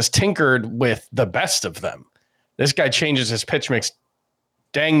Kikuchi has tinkered with the best of them. This guy changes his pitch mix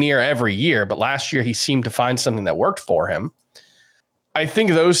dang near every year, but last year he seemed to find something that worked for him. I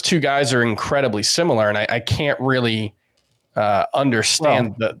think those two guys are incredibly similar, and I can't really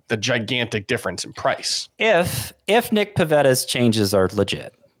understand the gigantic difference in price. If Nick Pivetta's changes are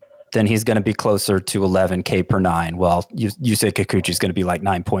legit, then he's going to be closer to 11 K per nine. Well, you say Kikuchi's going to be like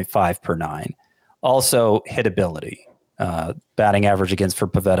 9.5 per nine. Also, hitability. Batting average against for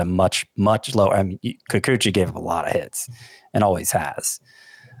Pivetta much lower. I mean, Kikuchi gave him a lot of hits and always has.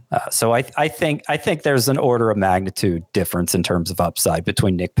 So I think there's an order of magnitude difference in terms of upside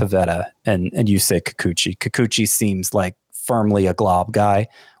between Nick Pivetta and Yusei Kikuchi. Kikuchi seems like firmly a glob guy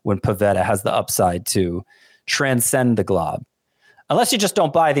when Pivetta has the upside to transcend the glob. Unless you just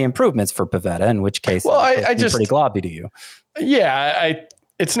don't buy the improvements for Pivetta, in which case, I just pretty globby to you. Yeah,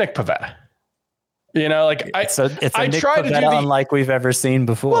 it's Nick Pivetta. You know, like it's a Nick Pivetta unlike we've ever seen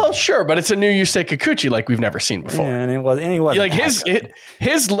before. Well, sure, but it's a new Yusei Kikuchi like we've never seen before. Yeah, and he wasn't like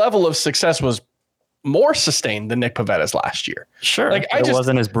his level of success was more sustained than Nick Pivetta's last year. Sure, like it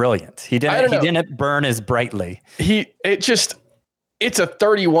wasn't as brilliant. He didn't burn as brightly. It's a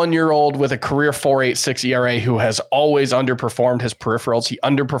 31-year-old with a career 4.86 ERA who has always underperformed his peripherals. He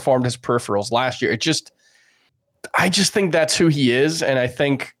underperformed his peripherals last year. I just think that's who he is, and I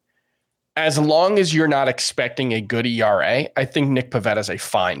think as long as you're not expecting a good ERA, I think Nick Pivetta is a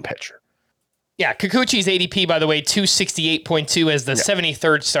fine pitcher. Yeah, Kikuchi's ADP, by the way, 268.2 as the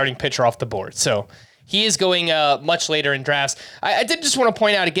 73rd starting pitcher off the board. So he is going much later in drafts. I did just want to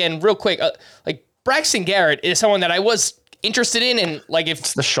point out again, real quick, like Braxton Garrett is someone that I was interested in, and like if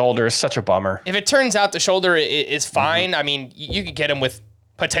it's the shoulder is such a bummer. If it turns out the shoulder is fine, I mean, you could get him with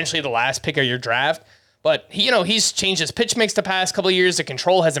potentially the last pick of your draft. But he's changed his pitch mix the past couple of years. The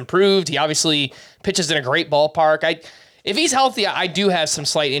control has improved. He obviously pitches in a great ballpark. If he's healthy, I do have some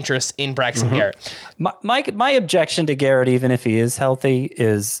slight interest in Braxton Garrett. My objection to Garrett, even if he is healthy,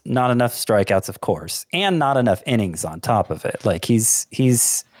 is not enough strikeouts, of course, and not enough innings on top of it. Like he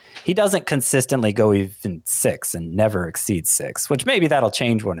doesn't consistently go even 6 and never exceeds 6, which maybe that'll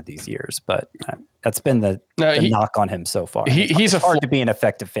change one of these years. But that's been the knock on him so far. It's hard to be an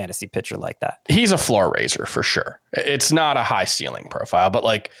effective fantasy pitcher like that. He's a floor raiser for sure. It's not a high ceiling profile,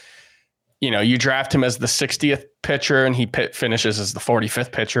 but you draft him as the 60th pitcher and he finishes as the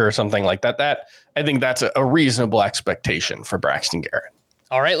 45th pitcher or something like that. I think that's a reasonable expectation for Braxton Garrett.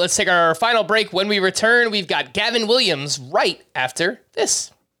 All right, let's take our final break. When we return, we've got Gavin Williams right after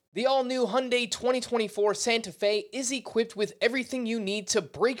this. The all-new Hyundai 2024 Santa Fe is equipped with everything you need to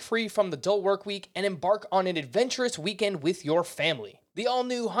break free from the dull work week and embark on an adventurous weekend with your family. The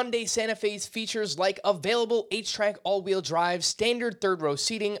all-new Hyundai Santa Fe's features like available H-Track all-wheel drive, standard third-row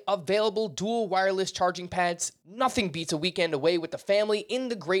seating, available dual wireless charging pads. Nothing beats a weekend away with the family in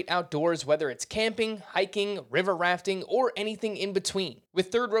the great outdoors, whether it's camping, hiking, river rafting, or anything in between. With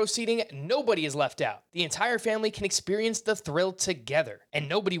third-row seating, nobody is left out. The entire family can experience the thrill together, and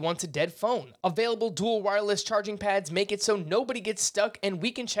nobody wants a dead phone. Available dual wireless charging pads make it so nobody gets stuck, and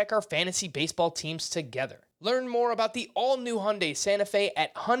we can check our fantasy baseball teams together. Learn more about the all-new Hyundai Santa Fe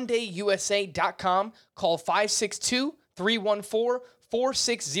at HyundaiUSA.com. Call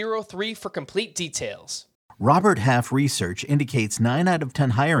 562-314-4603 for complete details. Robert Half research indicates 9 out of 10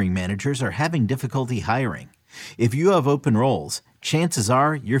 hiring managers are having difficulty hiring. If you have open roles, chances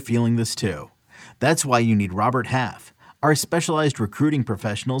are you're feeling this too. That's why you need Robert Half. Our specialized recruiting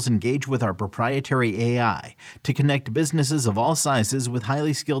professionals engage with our proprietary AI to connect businesses of all sizes with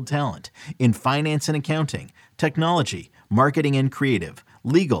highly skilled talent in finance and accounting, technology, marketing and creative,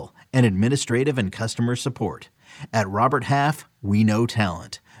 legal, and administrative and customer support. At Robert Half, we know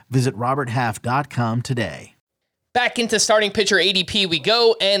talent. Visit roberthalf.com today. Back into starting pitcher ADP we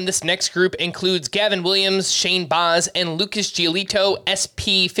go, and this next group includes Gavin Williams, Shane Baz, and Lucas Giolito,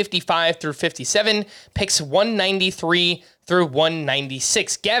 SP 55 through 57, picks 193 through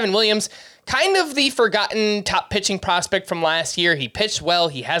 196. Gavin Williams, kind of the forgotten top pitching prospect from last year. He pitched well,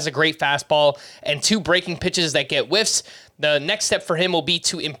 he has a great fastball, and 2 breaking pitches that get whiffs. The next step for him will be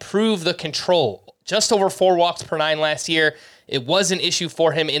to improve the control. Just over 4 walks per 9 last year. It was an issue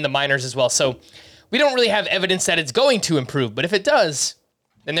for him in the minors as well, so we don't really have evidence that it's going to improve, but if it does,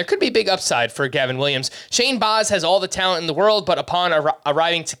 then there could be big upside for Gavin Williams. Shane Baz has all the talent in the world, but upon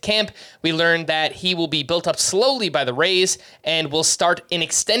arriving to camp, we learned that he will be built up slowly by the Rays and will start an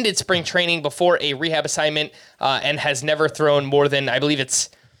extended spring training before a rehab assignment and has never thrown more than, I believe it's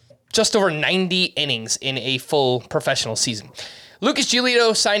just over 90 innings in a full professional season. Lucas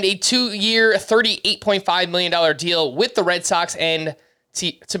Giolito signed a 2-year, $38.5 million deal with the Red Sox, and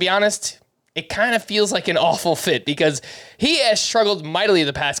to be honest, it kind of feels like an awful fit because he has struggled mightily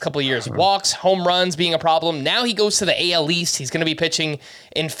the past couple of years. Walks, home runs being a problem. Now he goes to the AL East. He's going to be pitching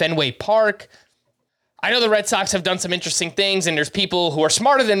in Fenway Park. I know the Red Sox have done some interesting things, and there's people who are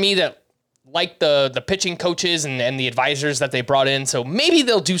smarter than me that like the pitching coaches and the advisors that they brought in. So maybe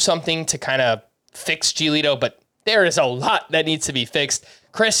they'll do something to kind of fix Giolito, but there is a lot that needs to be fixed.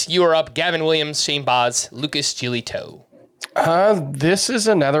 Chris, you are up. Gavin Williams, Shane Baz, Lucas Giolito. This is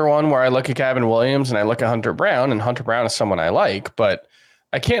another one where I look at Gavin Williams and I look at Hunter Brown, and Hunter Brown is someone I like, but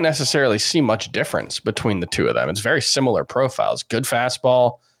I can't necessarily see much difference between the two of them. It's very similar profiles. Good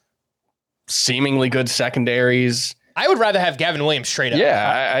fastball, seemingly good secondaries. I would rather have Gavin Williams straight up.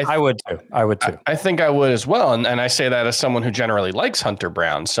 Yeah, I would too. I think I would as well. And I say that as someone who generally likes Hunter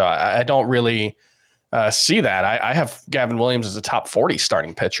Brown. So I don't really see that. I have Gavin Williams as a top 40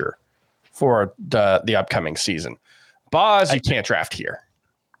 starting pitcher for the upcoming season. Boz, you can't draft here.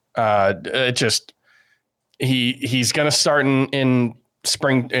 He's going to start in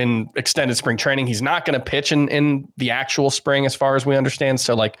extended spring training. He's not going to pitch in the actual spring, as far as we understand.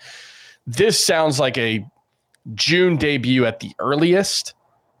 So like, this sounds like a June debut at the earliest,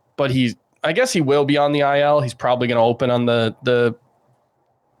 but I guess he will be on the IL. He's probably going to open on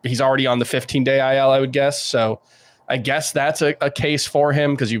he's already on the 15-day IL, I would guess. So I guess that's a case for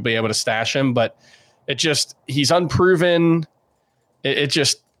him because you'd be able to stash him, but he's unproven.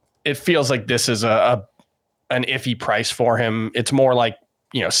 It feels like this is an iffy price for him. It's more like,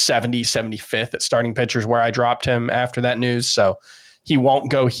 70, 75th at starting pitchers where I dropped him after that news. So he won't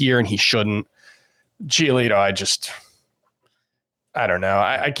go here and he shouldn't. Giolito, I don't know.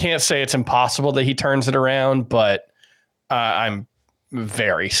 I can't say it's impossible that he turns it around, but I'm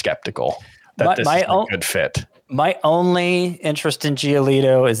very skeptical that this is a good fit. My only interest in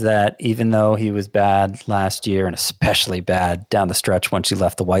Giolito is that even though he was bad last year and especially bad down the stretch once he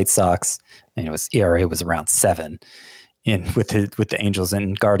left the White Sox, and his ERA was around 7 with the Angels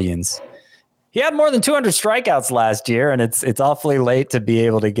and Guardians, he had more than 200 strikeouts last year, and it's awfully late to be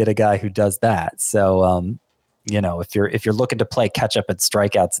able to get a guy who does that. So, if you're looking to play catch up at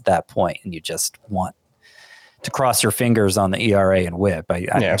strikeouts at that point, and you just want to cross your fingers on the ERA and WHIP,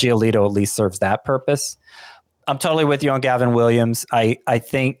 Giolito at least serves that purpose. I'm totally with you on Gavin Williams. I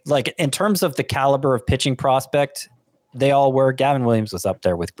think, like, in terms of the caliber of pitching prospect, they all were. Gavin Williams was up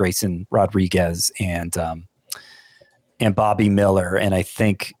there with Grayson Rodriguez and Bobby Miller, and I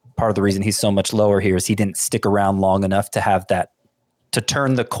think part of the reason he's so much lower here is he didn't stick around long enough to have that, to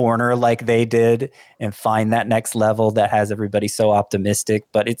turn the corner like they did and find that next level that has everybody so optimistic.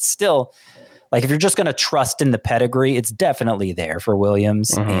 But it's still, like, if you're just going to trust in the pedigree, it's definitely there for Williams.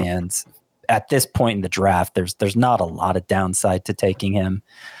 Mm-hmm. And at this point in the draft, there's not a lot of downside to taking him.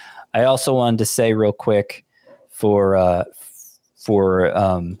 I also wanted to say real quick I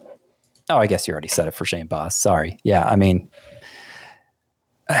guess you already said it for Shane Boss. Sorry. Yeah. I mean,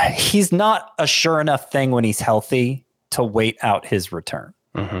 he's not a sure enough thing when he's healthy to wait out his return.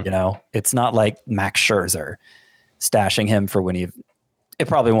 Mm-hmm. It's not like Max Scherzer stashing him for when it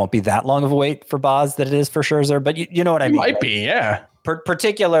probably won't be that long of a wait for Boz that it is for Scherzer, but you know what I mean? Might be, yeah.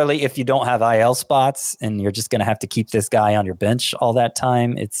 Particularly if you don't have IL spots and you're just going to have to keep this guy on your bench all that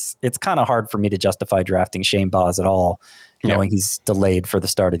time. It's kind of hard for me to justify drafting Shane Boz at all, knowing he's delayed for the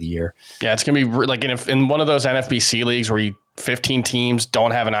start of the year. Yeah, it's going to be like in one of those NFBC leagues where 15 teams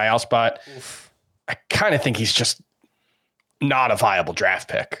don't have an IL spot. I kind of think he's just not a viable draft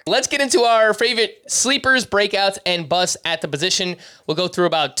pick. Let's get into our favorite sleepers, breakouts, and busts at the position. We'll go through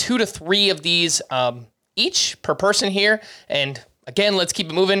about 2 to 3 of these each per person here. And again, let's keep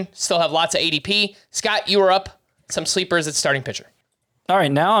it moving. Still have lots of ADP. Scott, you are up. Some sleepers at starting pitcher. All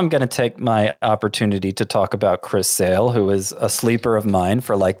right, now I'm going to take my opportunity to talk about Chris Sale, who is a sleeper of mine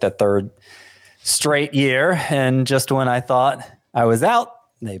for like the 3rd straight year. And just when I thought I was out,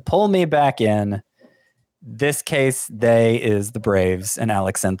 they pull me back in. This case, they is the Braves and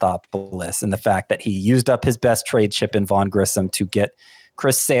Alex Anthopoulos, and the fact that he used up his best trade chip in Vaughn Grissom to get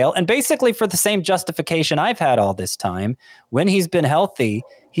Chris Sale. And basically for the same justification I've had all this time, when he's been healthy,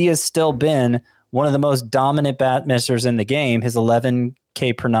 he has still been one of the most dominant bat missers in the game. His 11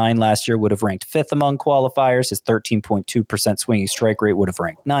 K per 9 last year would have ranked 5th among qualifiers. His 13.2% swinging strike rate would have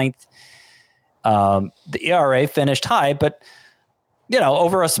ranked 9th. The ERA finished high, but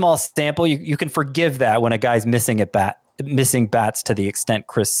over a small sample, you can forgive that when a guy's missing bats to the extent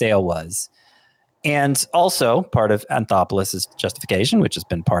Chris Sale was. And also part of Anthopoulos' justification, which has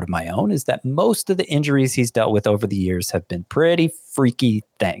been part of my own, is that most of the injuries he's dealt with over the years have been pretty freaky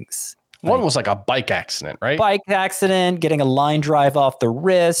things. One was like a bike accident, right? Bike accident, getting a line drive off the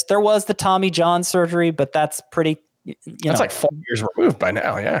wrist. There was the Tommy John surgery, but that's pretty, that's like 4 years removed by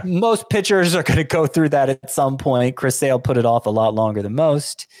now, yeah. Most pitchers are going to go through that at some point. Chris Sale put it off a lot longer than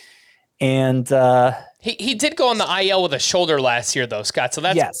most. And he did go on the IL with a shoulder last year, though, Scott. So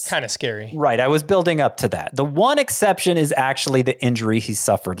that's kind of scary. Right. I was building up to that. The one exception is actually the injury he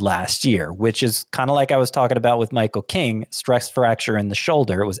suffered last year, which is kind of like I was talking about with Michael King, stress fracture in the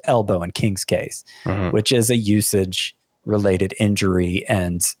shoulder. It was elbow in King's case, which is a usage-related injury.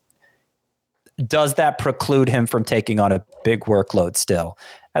 And does that preclude him from taking on a big workload still?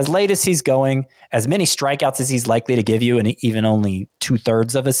 As late as he's going, as many strikeouts as he's likely to give you in even only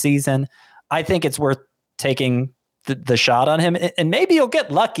 2/3 of a season, I think it's worth taking the shot on him. And maybe you'll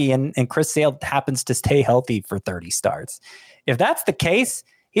get lucky and Chris Sale happens to stay healthy for 30 starts. If that's the case,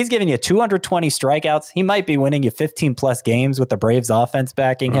 He's giving you 220 strikeouts. He might be winning you 15 plus games with the Braves offense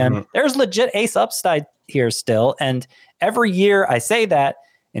backing him. There's legit ace upside here still. And every year I say that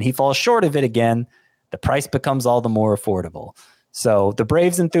and he falls short of it again, the price becomes all the more affordable. So the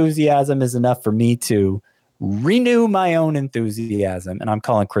Braves enthusiasm is enough for me to renew my own enthusiasm. And I'm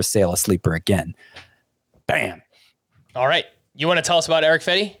calling Chris Sale a sleeper again. Bam. All right. You want to tell us about Eric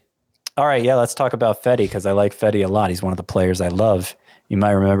Fedde? All right. Yeah, let's talk about Fedde because I like Fedde a lot. He's one of the players I love. You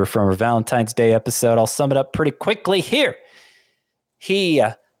might remember from our Valentine's Day episode. I'll sum it up pretty quickly here. He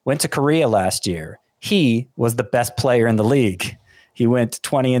went to Korea last year. He was the best player in the league. He went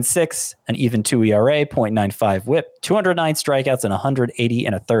 20-6, an even 2 ERA, 0.95 whip, 209 strikeouts and 180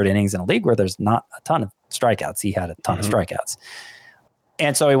 and a third innings in a league where there's not a ton of strikeouts. He had a ton of strikeouts.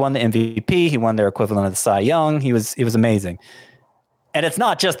 And so he won the MVP. He won their equivalent of the Cy Young. He was amazing. And it's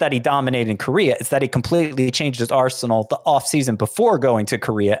not just that he dominated in Korea. It's that he completely changed his arsenal the offseason before going to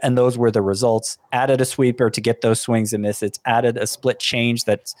Korea. And those were the results. Added a sweeper to get those swings and misses. Added a split change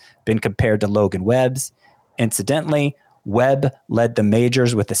that's been compared to Logan Webb's. Incidentally, Webb led the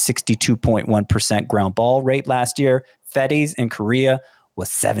majors with a 62.1% ground ball rate last year. Fedde's in Korea was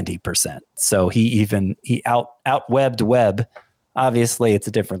 70%. So he out-webbed Webb. Obviously, it's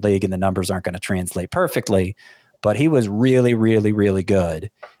a different league and the numbers aren't going to translate perfectly. But he was really, really, really good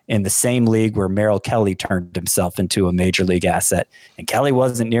in the same league where Merrill Kelly turned himself into a major league asset. And Kelly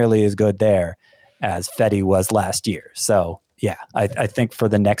wasn't nearly as good there as Fedde was last year. So, yeah, I think for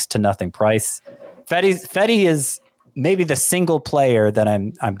the next to nothing price, Fedde is maybe the single player that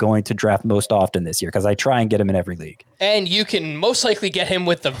I'm going to draft most often this year because I try and get him in every league. And you can most likely get him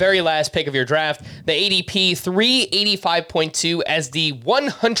with the very last pick of your draft, the ADP 385.2 as the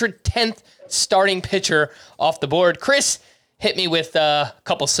 110th starting pitcher off the board. Chris, hit me with a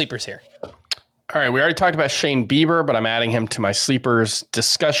couple sleepers here. All right, we already talked about Shane Bieber, but I'm adding him to my sleepers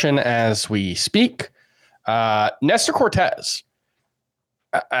discussion as we speak. Nestor Cortez.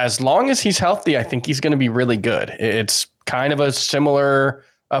 As long as he's healthy, I think he's going to be really good. It's kind of a similar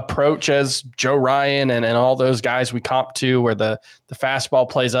approach as Joe Ryan and all those guys we comp to where the fastball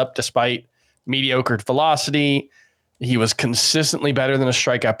plays up despite mediocre velocity. He was consistently better than a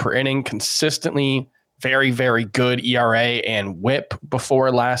strikeout per inning, consistently very, very good ERA and whip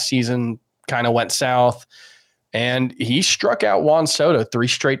before last season kind of went south. And he struck out Juan Soto 3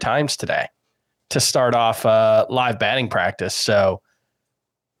 straight times today to start off live batting practice. So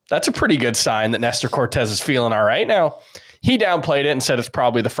that's a pretty good sign that Nestor Cortez is feeling all right. Now, he downplayed it and said it's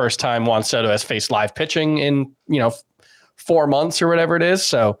probably the first time Juan Soto has faced live pitching in, 4 months or whatever it is.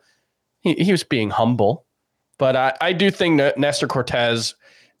 So he was being humble. But I do think that Nestor Cortez,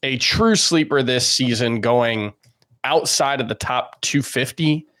 a true sleeper this season, going outside of the top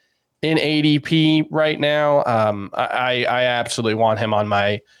 250 in ADP right now. I absolutely want him on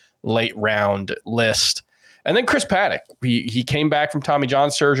my late round list. And then Chris Paddack, he came back from Tommy John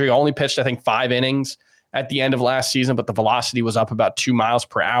surgery, only pitched, I think, 5 innings at the end of last season, but the velocity was up about 2 miles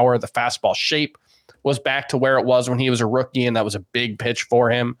per hour. The fastball shape was back to where it was when he was a rookie, and that was a big pitch for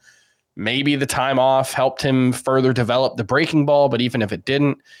him. Maybe the time off helped him further develop the breaking ball, but even if it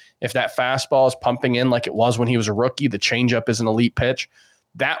didn't, if that fastball is pumping in like it was when he was a rookie, the changeup is an elite pitch.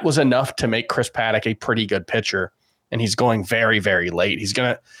 That was enough to make Chris Paddack a pretty good pitcher, and he's going very, very late.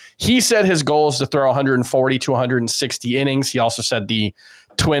 He said his goal is to throw 140 to 160 innings. He also said the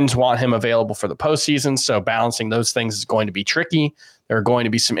Twins want him available for the postseason, so balancing those things is going to be tricky. There are going to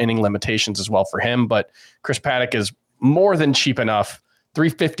be some inning limitations as well for him, but Chris Paddack is more than cheap enough.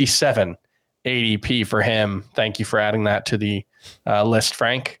 357 ADP for him. Thank you for adding that to the list,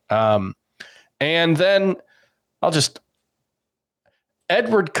 Frank. And then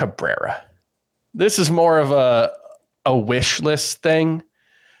Edward Cabrera. This is more of a wish list thing.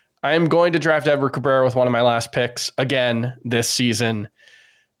 I am going to draft Edward Cabrera with one of my last picks again this season.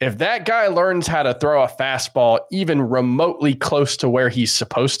 If that guy learns how to throw a fastball even remotely close to where he's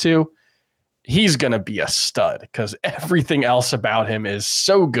supposed to, he's going to be a stud because everything else about him is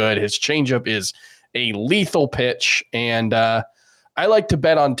so good. His changeup is a lethal pitch, and I like to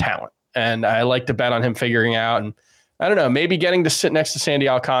bet on talent, and I like to bet on him figuring out. And I don't know, maybe getting to sit next to Sandy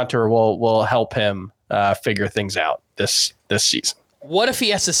Alcantara will help him figure things out this season. What if he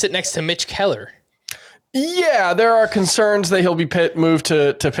has to sit next to Mitch Keller? Yeah, there are concerns that he'll be moved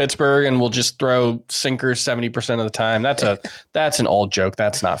to Pittsburgh and will just throw sinkers 70% of the time. That's an old joke.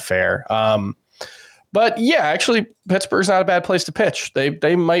 That's not fair. But yeah, actually, Pittsburgh's not a bad place to pitch.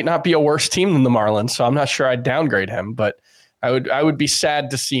 They might not be a worse team than the Marlins, so I'm not sure I'd downgrade him, but I would be sad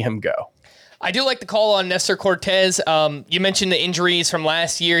to see him go. I do like the call on Nestor Cortez. You mentioned the injuries from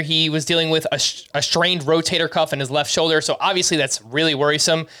last year. He was dealing with a strained rotator cuff in his left shoulder, so obviously that's really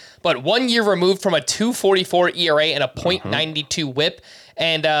worrisome. But 1 year removed from a 2.44 ERA and a .92 WHIP,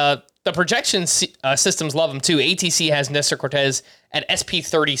 and the projection systems love him too. ATC has Nestor Cortez at SP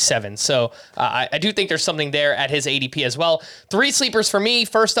 37, so I do think there's something there at his ADP as well. 3 sleepers for me.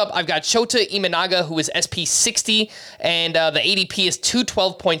 First up, I've got Shota Imanaga, who is SP 60, and the ADP is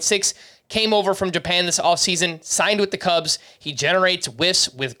 212.6. Came over from Japan this offseason, signed with the Cubs. He generates whiffs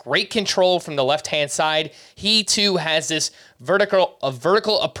with great control from the left-hand side. He, too, has this vertical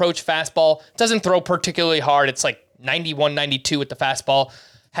approach fastball. Doesn't throw particularly hard. It's like 91, 92 with the fastball.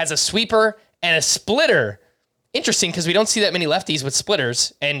 Has a sweeper and a splitter. Interesting, because we don't see that many lefties with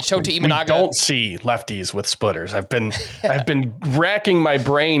splitters. And Shota Imanaga... We don't see lefties with splitters. I've been racking my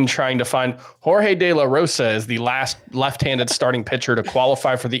brain trying to find... Jorge De La Rosa is the last left-handed starting pitcher to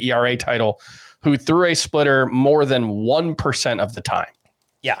qualify for the ERA title who threw a splitter more than 1% of the time.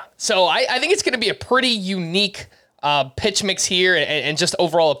 Yeah, so I think it's going to be a pretty unique pitch mix here and just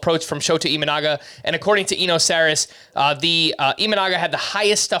overall approach from Shota Imanaga. And according to Eno Saris, the Imanaga had the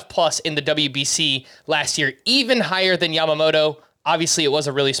highest stuff plus in the WBC last year, even higher than Yamamoto. Obviously, it was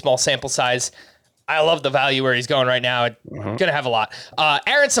a really small sample size. I love the value where he's going right now. Going to have a lot.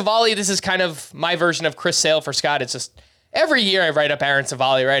 Aaron Savali, this is kind of my version of Chris Sale for Scott. It's just every year I write up Aaron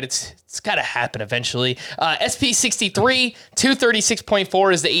Savali, right? It's got to happen eventually. SP 63,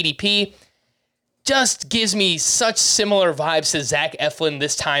 236.4 is the ADP. Just gives me such similar vibes to Zach Eflin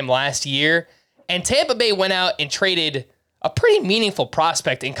this time last year. And Tampa Bay went out and traded a pretty meaningful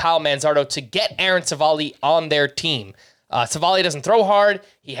prospect in Kyle Manzardo to get Aaron Savali on their team. Savali doesn't throw hard.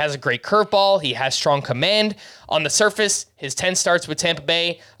 He has a great curveball. He has strong command. On the surface, his 10 starts with Tampa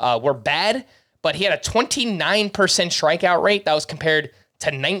Bay were bad, but he had a 29% strikeout rate. That was compared to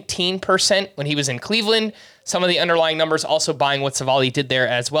 19% when he was in Cleveland. Some of the underlying numbers also buying what Savali did there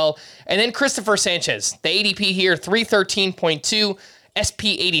as well. And then Christopher Sanchez, the ADP here, 313.2, SP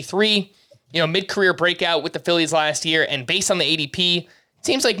 83, mid-career breakout with the Phillies last year. And based on the ADP, it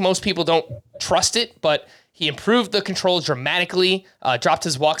seems like most people don't trust it, but he improved the control dramatically, dropped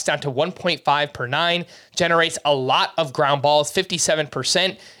his walks down to 1.5 per 9, generates a lot of ground balls,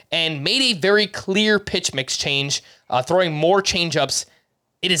 57%, and made a very clear pitch mix change, throwing more changeups.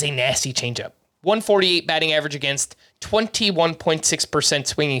 It is a nasty changeup. 148 batting average against, 21.6%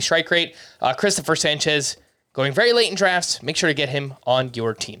 swinging strike rate. Christopher Sanchez going very late in drafts. Make sure to get him on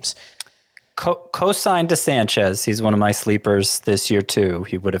your teams. Co-signed to Sanchez. He's one of my sleepers this year too.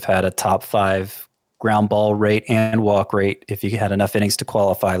 He would have had a top 5 ground ball rate and walk rate if he had enough innings to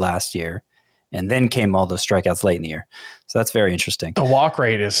qualify last year. And then came all those strikeouts late in the year. So that's very interesting. The walk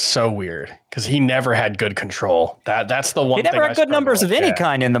rate is so weird because he never had good control. That's the one thing. He never had good numbers of any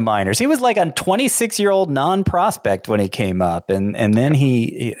kind in the minors. He was like a 26-year-old non-prospect when he came up. And then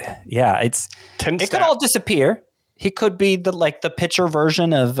it could all disappear. He could be the pitcher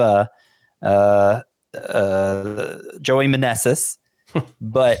version of Joey Meneses,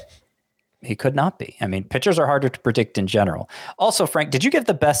 but he could not be. I mean, pitchers are harder to predict in general. Also, Frank, did you get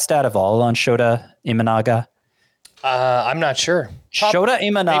the best stat of all on Shota Imanaga? I'm not sure. Shota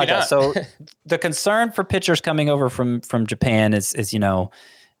Imanaga. So the concern for pitchers coming over from Japan is different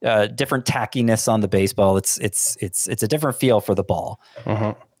tackiness on the baseball. It's a different feel for the ball.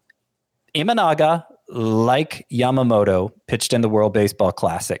 Imanaga, like Yamamoto, pitched in the World Baseball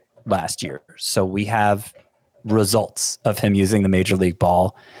Classic last year. So we have results of him using the Major League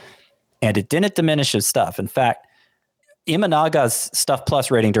ball. And it didn't diminish his stuff. In fact, Imanaga's stuff plus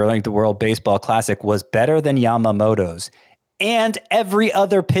rating during the World Baseball Classic was better than Yamamoto's and every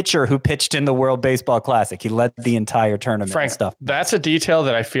other pitcher who pitched in the World Baseball Classic. He led the entire tournament. Frank, stuff. That's a detail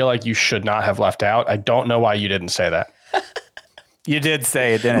that I feel like you should not have left out. I don't know why you didn't say that. You did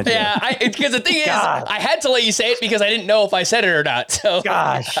say it, didn't you? Yeah, because the thing is, I had to let you say it because I didn't know if I said it or not. So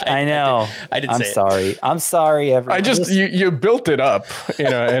gosh, I know. I didn't say it. I'm sorry, everyone. You built it up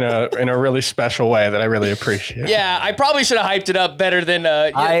in a really special way that I really appreciate. Yeah, I probably should have hyped it up better than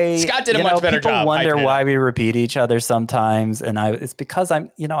Scott did a much better job. People wonder why we repeat each other sometimes, and it's because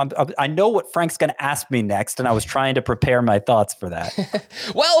I know what Frank's going to ask me next, and I was trying to prepare my thoughts for that.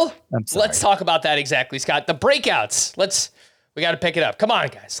 Well, let's talk about that exactly, Scott. The breakouts. We got to pick it up. Come on,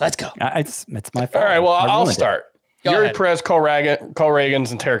 guys. Let's go. It's my fault. All right. Well, I'll start. Yuri Perez, Cole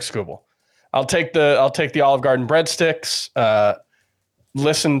Reagans, and Tarek Skubal. I'll take the Olive Garden breadsticks.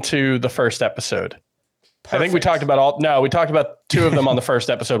 Listen to the first episode. Perfect. I think we talked about 2 of them on the first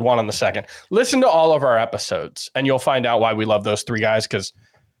episode, 1 on the second. Listen to all of our episodes, and you'll find out why we love those 3 guys, because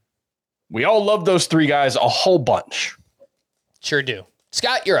we all love those 3 guys a whole bunch. Sure do.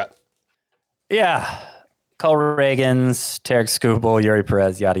 Scott, you're up. Yeah. Cole Reagans, Tarek Skubal, Yuri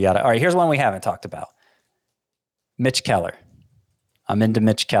Perez, yada, yada. All right, here's one we haven't talked about. Mitch Keller. I'm into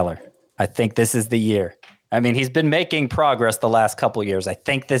Mitch Keller. I think this is the year. I mean, he's been making progress the last couple of years. I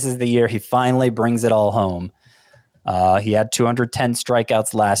think this is the year he finally brings it all home. He had 210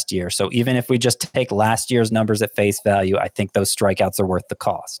 strikeouts last year. So even if we just take last year's numbers at face value, I think those strikeouts are worth the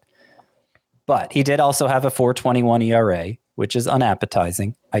cost. But he did also have a 4.21 ERA, which is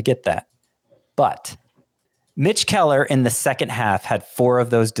unappetizing. I get that. But Mitch Keller in the second half had 4 of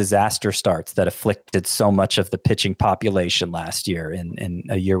those disaster starts that afflicted so much of the pitching population last year in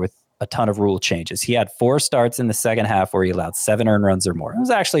a year with a ton of rule changes. He had 4 starts in the second half where he allowed 7 earned runs or more. It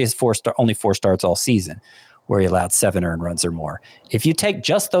was actually his only 4 starts all season where he allowed 7 earned runs or more. If you take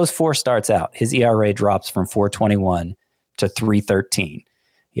just those 4 starts out, his ERA drops from 4.21 to 3.13.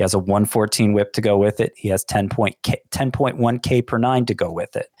 He has a 1.14 whip to go with it. He has 10.1 K per 9 to go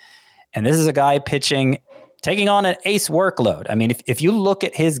with it. And this is a guy taking on an ace workload. I mean, if you look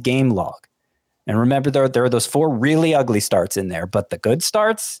at his game log, and remember there are those 4 really ugly starts in there, but the good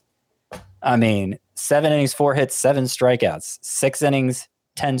starts, I mean, 7 innings, 4 hits, 7 strikeouts, 6 innings,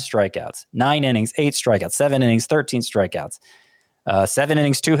 10 strikeouts, 9 innings, 8 strikeouts, 7 innings, 13 strikeouts, 7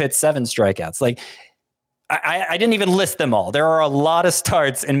 innings, 2 hits, 7 strikeouts. Like, I didn't even list them all. There are a lot of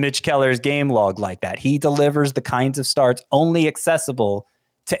starts in Mitch Keller's game log like that. He delivers the kinds of starts only accessible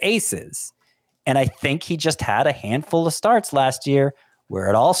to aces. And I think he just had a handful of starts last year where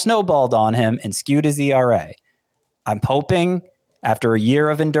it all snowballed on him and skewed his ERA. I'm hoping after a year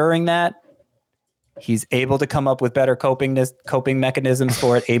of enduring that, he's able to come up with better coping mechanisms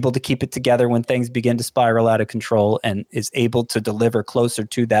for it, able to keep it together when things begin to spiral out of control, and is able to deliver closer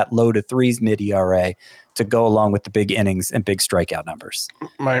to that low to 3s mid ERA to go along with the big innings and big strikeout numbers.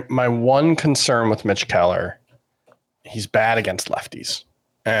 My one concern with Mitch Keller, he's bad against lefties.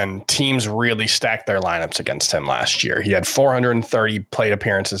 And teams really stacked their lineups against him last year. He had 430 plate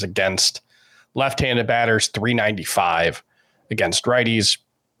appearances against left-handed batters, 395 against righties.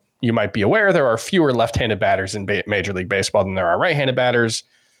 You might be aware there are fewer left-handed batters in Major League Baseball than there are right-handed batters.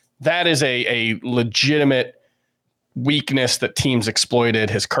 That is a legitimate weakness that teams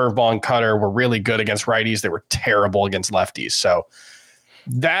exploited. His curveball and cutter were really good against righties. They were terrible against lefties. So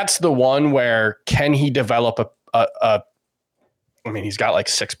that's the one where can he develop I mean, he's got like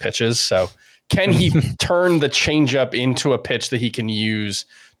 6 pitches. So can he turn the changeup into a pitch that he can use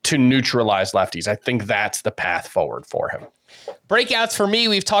to neutralize lefties? I think that's the path forward for him. Breakouts for me,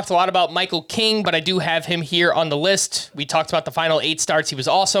 we've talked a lot about Michael King, but I do have him here on the list. We talked about the final 8 starts. He was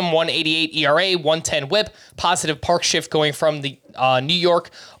awesome. 1.88 ERA, 1.10 whip, positive park shift going from the New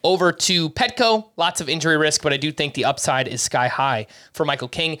York over to Petco. Lots of injury risk, but I do think the upside is sky high for Michael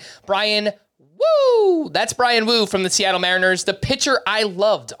King. Brian Woo! That's Brian Woo from the Seattle Mariners. The pitcher I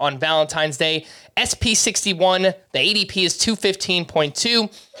loved on Valentine's Day, SP61. The ADP is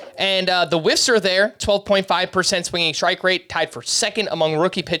 215.2. And the whiffs are there, 12.5% swinging strike rate, tied for second among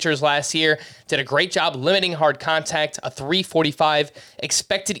rookie pitchers last year. Did a great job limiting hard contact, a 3.45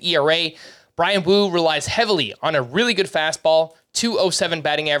 expected ERA. Brian Woo relies heavily on a really good fastball, 2.07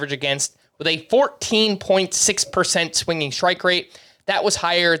 batting average against, with a 14.6% swinging strike rate. That was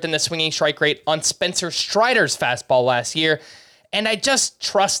higher than the swinging strike rate on Spencer Strider's fastball last year. And I just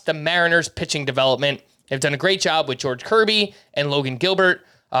trust the Mariners' pitching development. They've done a great job with George Kirby and Logan Gilbert.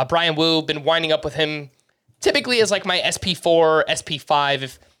 Brian Woo, been winding up with him typically as like my SP4, SP5.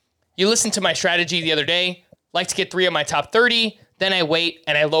 If you listened to my strategy the other day, like to get 3 of my top 30, then I wait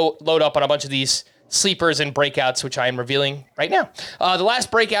and I load up on a bunch of these sleepers and breakouts, which I am revealing right now. The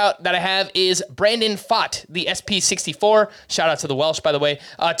last breakout that I have is Brandon Pfaadt, the SP64. Shout out to the Welsh, by the way.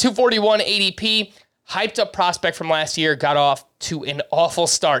 241 ADP, hyped up prospect from last year, got off to an awful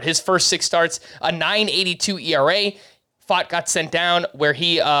start. His first 6 starts, a 9.82 ERA. Pfaadt got sent down where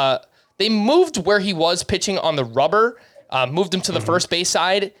they moved where he was pitching on the rubber, moved him to the first base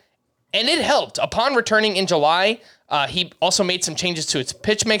side, and it helped. Upon returning in July, he also made some changes to its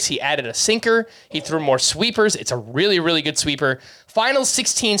pitch mix. He added a sinker. He threw more sweepers. It's a really, really good sweeper. Final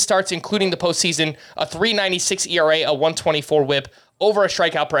 16 starts, including the postseason, a 3.96 ERA, a 1.24 whip, over a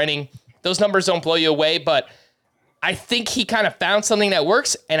strikeout per inning. Those numbers don't blow you away, but I think he kind of found something that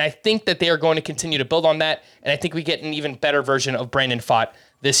works, and I think that they are going to continue to build on that, and I think we get an even better version of Brandon Pfaadt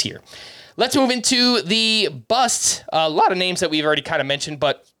this year. Let's move into the busts. A lot of names that we've already kind of mentioned,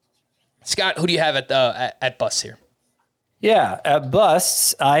 but Scott, who do you have at busts here? Yeah, at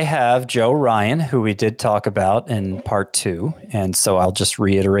busts, I have Joe Ryan, who we did talk about in part 2. And so I'll just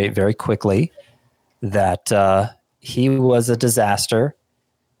reiterate very quickly that he was a disaster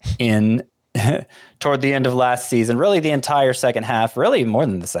in toward the end of last season, really the entire second half, really more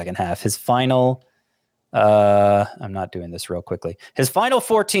than the second half. His final, I'm not doing this real quickly. His final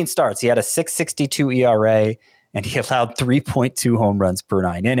 14 starts, he had a 6.62 ERA, and he allowed 3.2 home runs per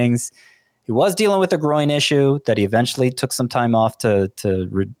 9 innings. He was dealing with a groin issue that he eventually took some time off to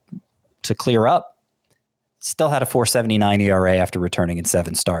clear up. Still had a 4.79 ERA after returning in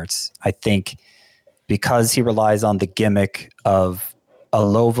 7 starts. I think because he relies on the gimmick of a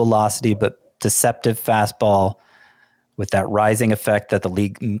low velocity but deceptive fastball with that rising effect that the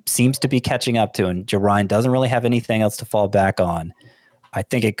league seems to be catching up to, and Joe Ryan doesn't really have anything else to fall back on, I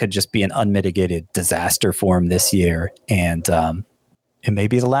think it could just be an unmitigated disaster for him this year. And it may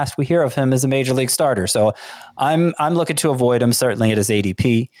be the last we hear of him as a major league starter. So I'm looking to avoid him, certainly at his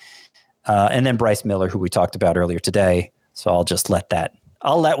ADP. And then Bryce Miller, who we talked about earlier today. So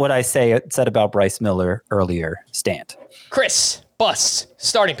I'll let what I said about Bryce Miller earlier stand. Chris, bust,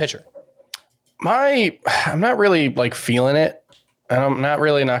 starting pitcher. I'm not really like feeling it. And I'm not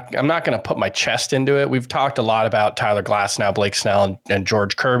going to put my chest into it. We've talked a lot about Tyler Glasnow, Blake Snell, and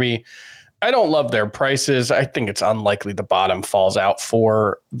George Kirby. I don't love their prices. I think it's unlikely the bottom falls out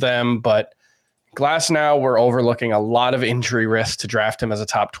for them, but Glasnow, we're overlooking a lot of injury risk to draft him as a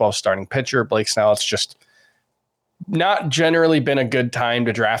top 12 starting pitcher. Blake Snell, it's just not generally been a good time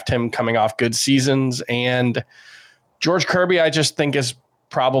to draft him coming off good seasons. And George Kirby, I just think is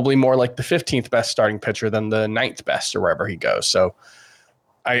probably more like the 15th best starting pitcher than the 9th best or wherever he goes. So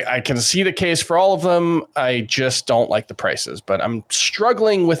I can see the case for all of them. I just don't like the prices, but I'm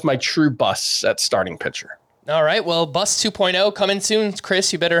struggling with my true busts at starting pitcher. All right. Well, bust 2.0 coming soon.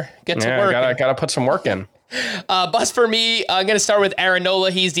 Chris, you better get to work. Gotta put some work in. Bust for me, I'm going to start with Aaron Nola.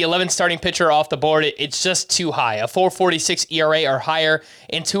 He's the 11th starting pitcher off the board. It's just too high. A 4.46 ERA or higher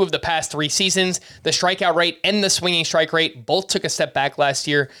in 2 of the past 3 seasons. The strikeout rate and the swinging strike rate both took a step back last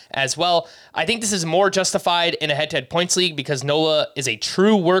year as well. I think this is more justified in a head-to-head points league because Nola is a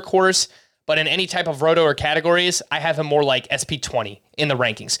true workhorse, but in any type of roto or categories, I have him more like SP20 in the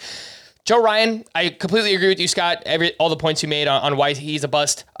rankings. Joe Ryan, I completely agree with you, Scott. All the points you made on why he's a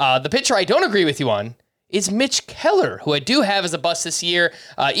bust. The pitcher I don't agree with you on is Mitch Keller, who I do have as a bust this year,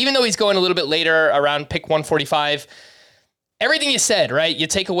 even though he's going a little bit later, around pick 145. Everything you said, right? You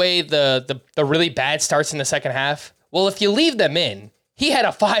take away the really bad starts in the second half. Well, if you leave them in, he had a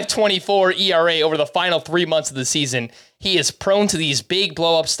 5.24 ERA over the final 3 months of the season. He is prone to these big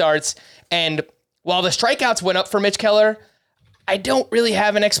blow-up starts. And while the strikeouts went up for Mitch Keller, I don't really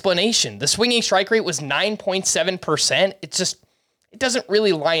have an explanation. The swinging strike rate was 9.7%. It doesn't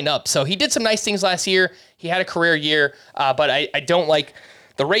really line up. So he did some nice things last year. He had a career year, but I don't like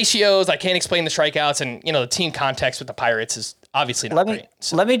the ratios. I can't explain the strikeouts, and the team context with the Pirates is obviously not great.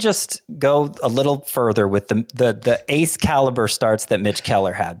 So. Let me just go a little further with the ace caliber starts that Mitch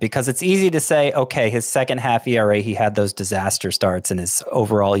Keller had, because it's easy to say, okay, his second half ERA, he had those disaster starts, and his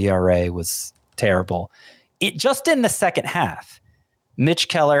overall ERA was terrible. Just in the second half, Mitch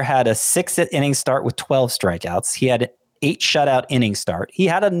Keller had a 6-inning start with 12 strikeouts. He had 8 shutout inning start. He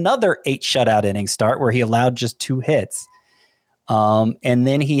had another 8 shutout inning start where he allowed just 2 hits. And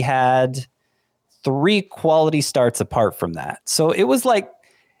then he had 3 quality starts apart from that. So it was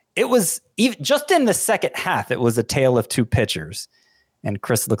even just in the second half, it was a tale of 2 pitchers. And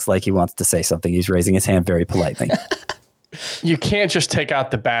Chris looks like he wants to say something. He's raising his hand very politely. You can't just take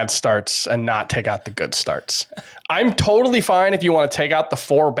out the bad starts and not take out the good starts. I'm totally fine if you want to take out the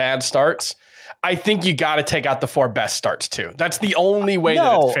 4 bad starts. I think you got to take out the 4 best starts too. That's the only way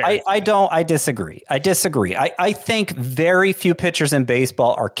that it's fair. I don't. I disagree. I think very few pitchers in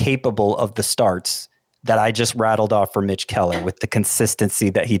baseball are capable of the starts that I just rattled off for Mitch Keller with the consistency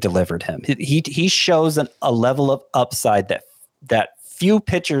that he delivered him. He shows a level of upside that few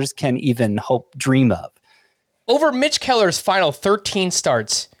pitchers can even dream of. Over Mitch Keller's final 13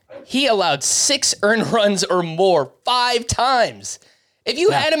 starts, he allowed 6 earned runs or more 5 times. If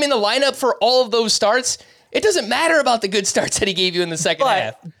you had him in the lineup for all of those starts, it doesn't matter about the good starts that he gave you in the second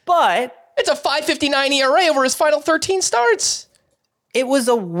half. But it's a 5.59 ERA over his final 13 starts. It was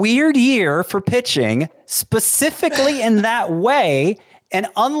a weird year for pitching, specifically in that way. And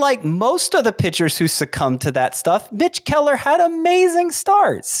unlike most of the pitchers who succumbed to that stuff, Mitch Keller had amazing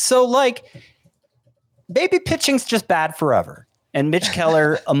starts. So, maybe pitching's just bad forever. And Mitch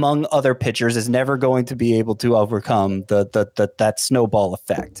Keller, among other pitchers, is never going to be able to overcome that snowball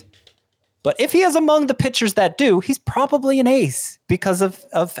effect. But if he is among the pitchers that do, he's probably an ace because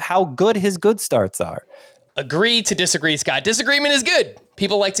of how good his good starts are. Agree to disagree, Scott. Disagreement is good.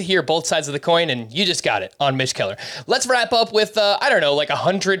 People like to hear both sides of the coin, and you just got it on Mitch Keller. Let's wrap up with,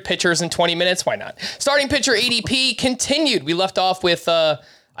 100 pitchers in 20 minutes. Why not? Starting pitcher ADP continued. We left off with...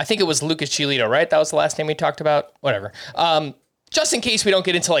 I I think it was Lucas Giolito, right? That was the last name we talked about. Whatever. Just in case we don't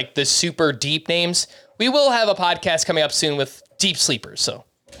get into like the super deep names, we will have a podcast coming up soon with deep sleepers. So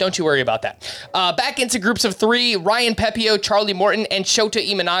don't you worry about that. Back into groups of 3, Ryan Pepio, Charlie Morton, and Shota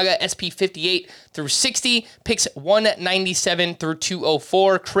Imanaga, SP 58 through 60, picks 197 through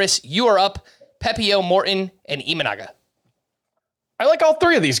 204. Chris, you are up. Pepio, Morton, and Imanaga. I like all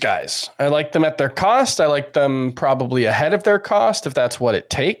 3 of these guys. I like them at their cost. I like them probably ahead of their cost, if that's what it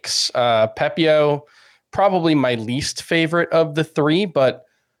takes. Pepio, probably my least favorite of the 3, but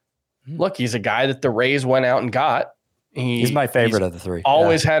look, he's a guy that the Rays went out and got. He's my favorite of the 3.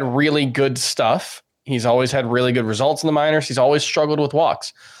 Always had really good stuff. He's always had really good results in the minors. He's always struggled with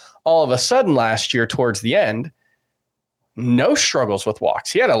walks. All of a sudden last year towards the end, no struggles with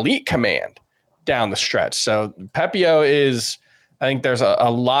walks. He had elite command down the stretch. So Pepio is, I think there's a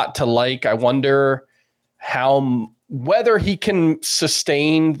lot to like. I wonder whether he can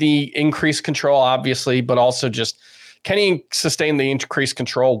sustain the increased control, obviously, but also just can he sustain the increased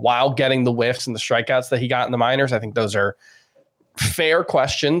control while getting the whiffs and the strikeouts that he got in the minors? I think those are fair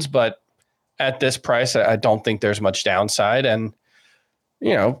questions, but at this price, I don't think there's much downside. And,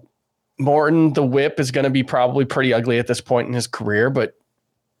 you know, Morton, the whip is going to be probably pretty ugly at this point in his career, but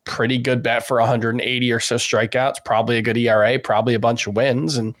pretty good bet for 180 or so strikeouts, probably a good ERA, probably a bunch of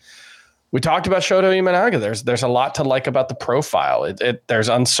wins. And we talked about Shota Imanaga. There's a lot to like about the profile. There's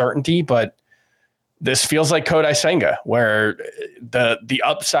uncertainty, but this feels like Kodai Senga, where the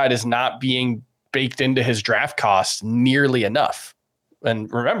upside is not being baked into his draft costs nearly enough.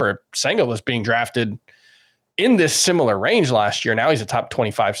 And remember, Senga was being drafted in this similar range last year. Now he's a top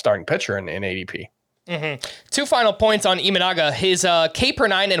 25 starting pitcher in ADP. Mm-hmm. 2 final points on Imanaga. His K per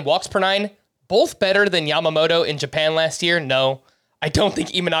 9 and walks per 9, both better than Yamamoto in Japan last year. No, I don't think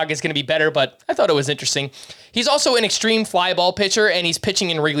Imanaga is going to be better, but I thought it was interesting. He's also an extreme fly ball pitcher, and he's pitching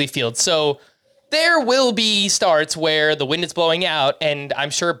in Wrigley Field. So there will be starts where the wind is blowing out, and I'm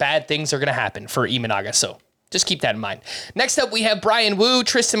sure bad things are going to happen for Imanaga. So just keep that in mind. Next up, we have Brian Wu,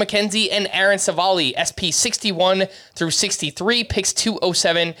 Tristan McKenzie, and Aaron Savali, SP 61 through 63, picks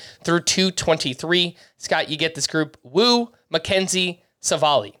 207 through 223. Scott, you get this group: Wu, McKenzie,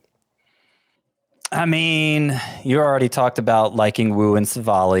 Savali. I mean, you already talked about liking Wu and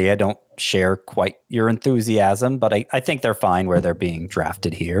Savali. I don't share quite your enthusiasm, but I think they're fine where they're being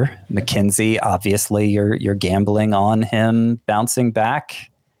drafted here. McKenzie, obviously, you're gambling on him bouncing back.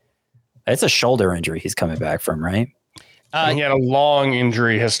 It's a shoulder injury he's coming back from, right? He had a long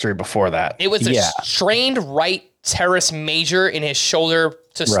injury history before that. It was a strained right teres major in his shoulder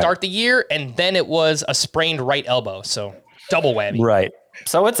to start the year, and then it was a sprained right elbow. So double whammy. Right.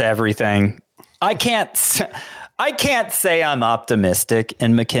 So it's everything. I can't say I'm optimistic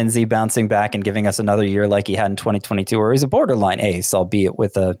in McKenzie bouncing back and giving us another year like he had in 2022, where he's a borderline ace, albeit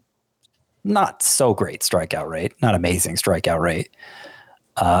with a not so great strikeout rate, not amazing strikeout rate.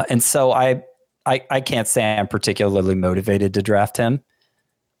 And so I can't say I'm particularly motivated to draft him,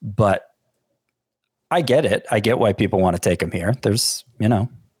 but I get it. I get why people want to take him here. There's,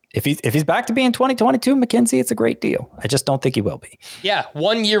 if he's back to being 2022 McKenzie, it's a great deal. I just don't think he will be. Yeah,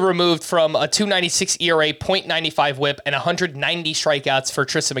 1 year removed from a 2.96 ERA, 0.95 WHIP, and 190 strikeouts for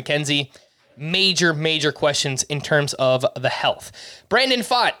Tristan McKenzie. Major questions in terms of the health. Brandon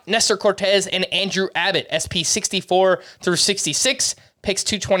Pfaadt, Nestor Cortez, and Andrew Abbott, SP 64 through 66, picks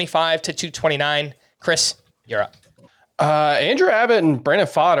 225 to 229. Chris, you're up. Andrew Abbott and Brandon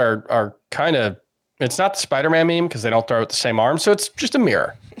Pfaadt are kind of, it's not the Spider-Man meme because they don't throw with the same arm, so it's just a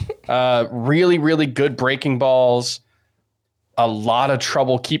mirror. Really good breaking balls. A lot of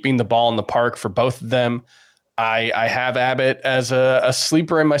trouble keeping the ball in the park for both of them. I have Abbott as a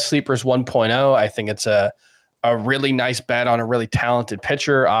sleeper in my sleepers 1.0. I think it's a really nice bet on a really talented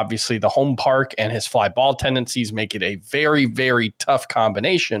pitcher. Obviously, the home park and his fly ball tendencies make it a very, very tough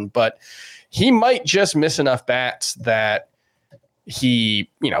combination, but he might just miss enough bats that he,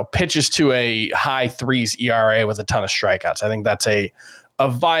 pitches to a high 3s ERA with a ton of strikeouts. I think that's a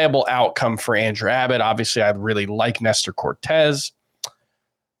viable outcome for Andrew Abbott. Obviously, I really like Nestor Cortez.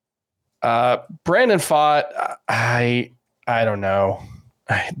 Brandon Pfaadt, I don't know.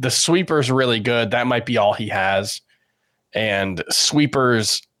 The sweeper's really good. That might be all he has. And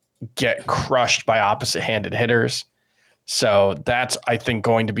sweepers get crushed by opposite-handed hitters. So that's, I think,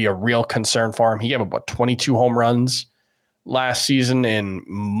 going to be a real concern for him. He gave about 22 home runs last season in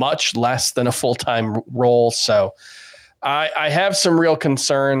much less than a full-time role. So I have some real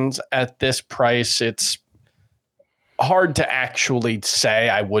concerns at this price. It's hard to actually say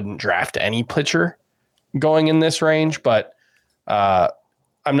I wouldn't draft any pitcher going in this range, but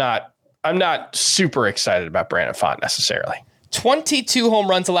I'm not super excited about Brandon Pfaadt necessarily. 22 home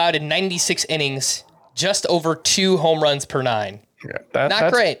runs allowed in 96 innings, just over 2 home runs per 9. Yeah,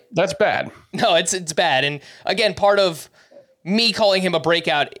 that's great. That's bad. No, it's bad. And again, part of me calling him a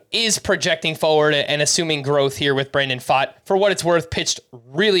breakout is projecting forward and assuming growth here with Brandon Pfaadt. For what it's worth, pitched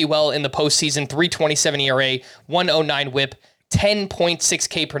really well in the postseason. 3.27 ERA, 1.09 WHIP, 10.6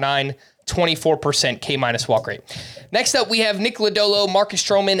 K per 9, 24% K- walk rate. Next up, we have Nick Lodolo, Marcus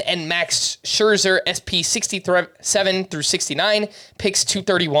Stroman, and Max Scherzer, SP 67 through 69, picks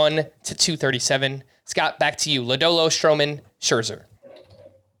 231 to 237. Scott, back to you. Lodolo, Stroman, Scherzer.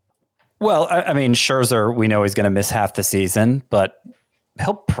 Well, I mean, Scherzer, we know he's going to miss half the season, but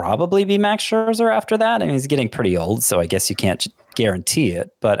he'll probably be Max Scherzer after that. I mean, he's getting pretty old, so I guess you can't guarantee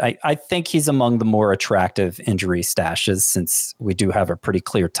it. But I think he's among the more attractive injury stashes since we do have a pretty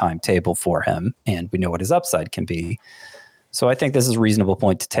clear timetable for him, and we know what his upside can be. So I think this is a reasonable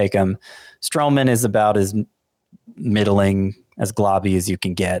point to take him. Stroman is about as middling, as globby as you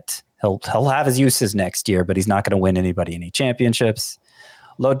can get. He'll have his uses next year, but he's not going to win anybody any championships.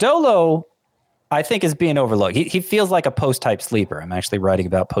 Lodolo, I think, is being overlooked. He feels like a post-type sleeper. I'm actually writing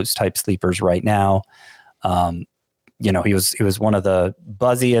about post-type sleepers right now. He was one of the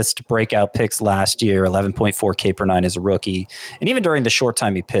buzziest breakout picks last year, 11.4 K per 9 as a rookie. And even during the short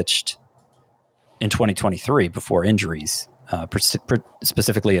time he pitched in 2023 before injuries,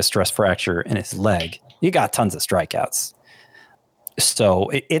 specifically a stress fracture in his leg, he got tons of strikeouts. So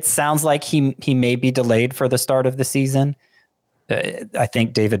it sounds like he may be delayed for the start of the season. I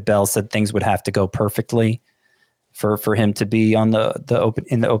think David Bell said things would have to go perfectly for him to be on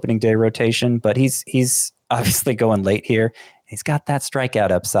the opening day rotation, but he's obviously going late here. He's got that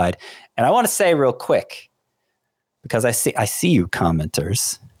strikeout upside. And I want to say real quick, because I see you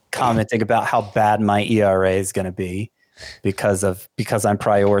commenters commenting about how bad my ERA is going to be because I'm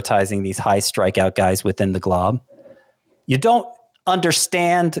prioritizing these high strikeout guys within the glob. You don't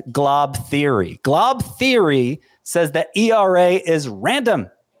understand glob theory. Glob theory says that ERA is random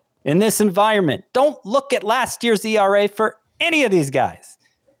in this environment. Don't look at last year's ERA for any of these guys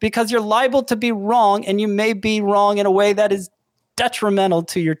because you're liable to be wrong, and you may be wrong in a way that is detrimental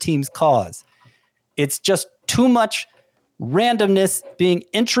to your team's cause. It's just too much randomness being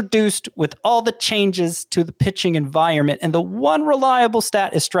introduced with all the changes to the pitching environment. And the one reliable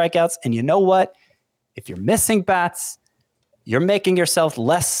stat is strikeouts. And you know what? If you're missing bats, you're making yourself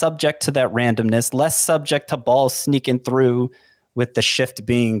less subject to that randomness, less subject to balls sneaking through with the shift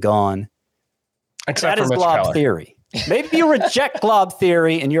being gone. Except that is glob theory. Maybe you reject glob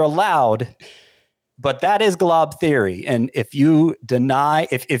theory and you're allowed, but that is glob theory. And if you deny,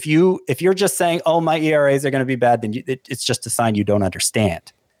 if you're just saying, "Oh, my ERAs are going to be bad," then it's just a sign you don't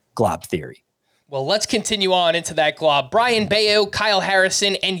understand glob theory. Well, let's continue on into that glob. Brian Bayo, Kyle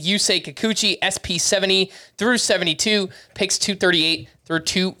Harrison, and Yusei Kikuchi, SP 70 through 72, picks 238 through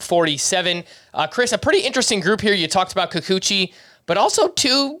 247. Chris, a pretty interesting group here. You talked about Kikuchi, but also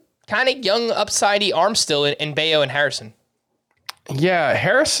two kind of young, upsidey arms still in Bayo and Harrison. Yeah,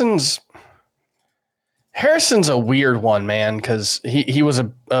 Harrison's a weird one, man, because he was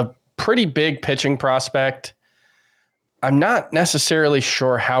a pretty big pitching prospect. I'm not necessarily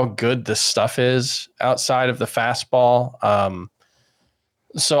sure how good this stuff is outside of the fastball.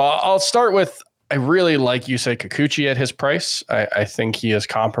 So I'll start with, I really like Yusei Kikuchi at his price. I think he is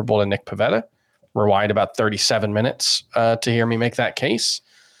comparable to Nick Pivetta. Rewind about 37 minutes to hear me make that case.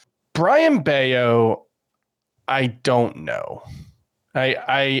 Brian Bayo, I don't know.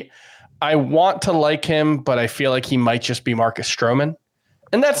 I want to like him, but I feel like he might just be Marcus Stroman.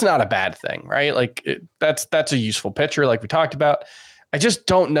 And that's not a bad thing, right? Like that's a useful pitcher, like we talked about. I just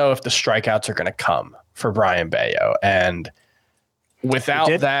don't know if the strikeouts are going to come for Brian Bayo. And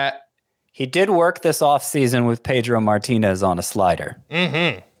without that, he did work this offseason with Pedro Martinez on a slider,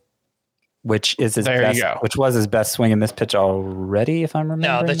 which is his best, which was his best swing and miss pitch already, if I'm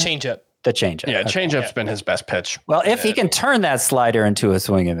remembering. No, the changeup. The changeup. Yeah, changeup's been his best pitch. Well, if he can turn that slider into a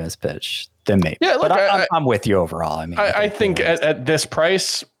swing and miss pitch, then maybe. Yeah, look, but I'm with you overall. I mean, I think at this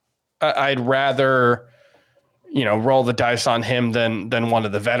price, I'd rather, roll the dice on him than one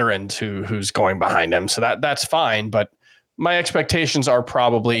of the veterans who's going behind him. So that's fine. But my expectations are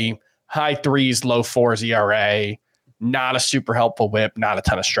probably high 3s, low 4s ERA, not a super helpful whip, not a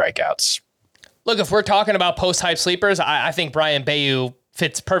ton of strikeouts. Look, if we're talking about post-hype sleepers, I think Brian Bayo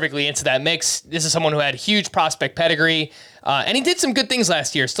fits perfectly into that mix. This is someone who had huge prospect pedigree, and he did some good things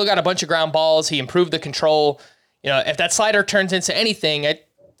last year. Still got a bunch of ground balls. He improved the control. If that slider turns into anything,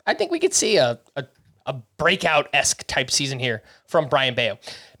 I think we could see a breakout-esque type season here from Brian Bayo.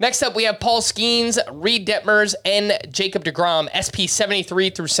 Next up, we have Paul Skeens, Reed Detmers, and Jacob deGrom, SP 73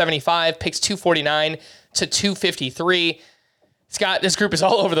 through 75, picks 249 to 253. Scott, this group is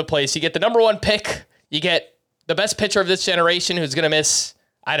all over the place. You get the number 1 pick. You get the best pitcher of this generation who's going to miss,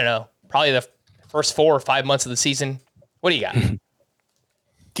 I don't know, probably the first 4 or 5 months of the season. What do you got?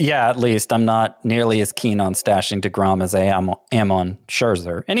 Yeah, at least I'm not nearly as keen on stashing DeGrom as I am on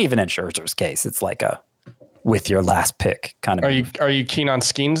Scherzer. And even in Scherzer's case, it's like a with your last pick kind of. Are you keen on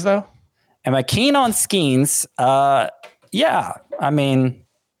Skeens though? Am I keen on Skeens? Yeah. I mean,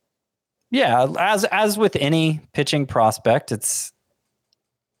 yeah, as with any pitching prospect, it's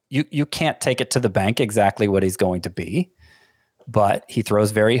you can't take it to the bank exactly what he's going to be, but he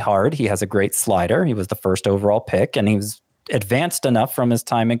throws very hard. He has a great slider. He was the first overall pick, and he was advanced enough from his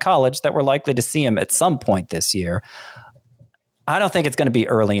time in college that we're likely to see him at some point this year. I don't think it's going to be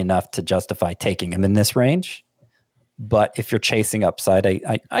early enough to justify taking him in this range. But if you're chasing upside,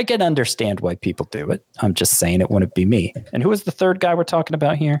 I can understand why people do it. I'm just saying it wouldn't be me. And who was the third guy we're talking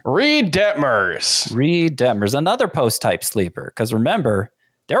about here? Reed Detmers. Reed Detmers, another post-type sleeper. Because remember,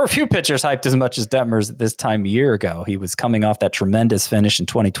 there were a few pitchers hyped as much as Detmers at this time a year ago. He was coming off that tremendous finish in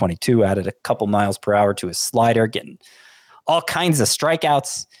 2022, added a couple miles per hour to his slider, getting all kinds of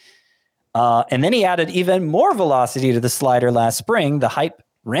strikeouts. And then he added even more velocity to the slider last spring. The hype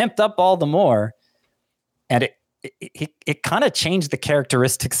ramped up all the more. And it kind of changed the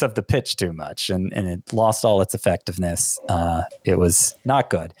characteristics of the pitch too much, and it lost all its effectiveness. It was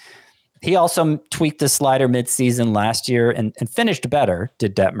not good. He also tweaked the slider midseason last year and finished better,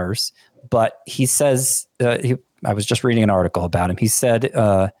 did Detmers. But he says, I was just reading an article about him. He said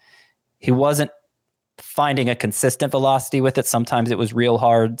he wasn't finding a consistent velocity with it. Sometimes it was real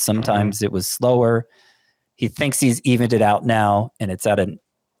hard. Sometimes it was slower. He thinks he's evened it out now, and it's at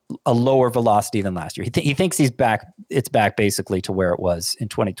a lower velocity than last year. He thinks it's back basically to where it was in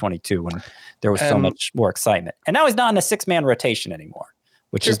 2022 when there was so much more excitement. And now he's not in a 6-man rotation anymore,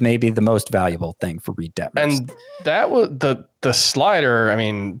 which is maybe the most valuable thing for Reed Detmers. And that was the slider. I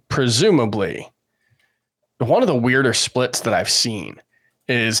mean, presumably one of the weirder splits that I've seen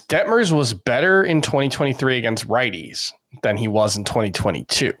is Detmers was better in 2023 against righties than he was in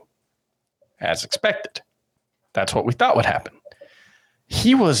 2022, as expected. That's what we thought would happen.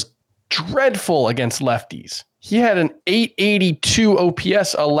 He was dreadful against lefties. He had an 882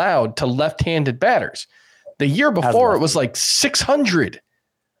 OPS allowed to left-handed batters. The year before, it was like 600.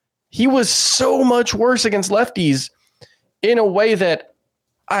 He was so much worse against lefties in a way that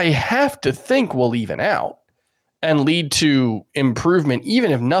I have to think will even out and lead to improvement,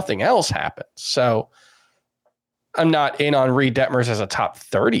 even if nothing else happens. So I'm not in on Reed Detmers as a top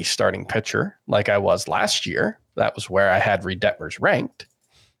 30 starting pitcher like I was last year. That was where I had Reed Detmers ranked.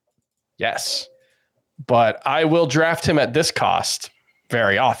 Yes. But I will draft him at this cost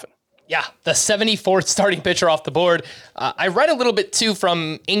very often. Yeah, the 74th starting pitcher off the board. I read a little bit, too,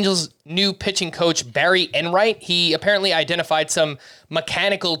 from Angels' new pitching coach, Barry Enright. He apparently identified some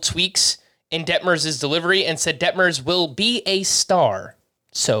mechanical tweaks in Detmers' delivery and said Detmers will be a star.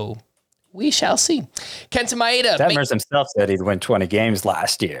 So we shall see. Kenta Maeda. Detmers himself said he'd win 20 games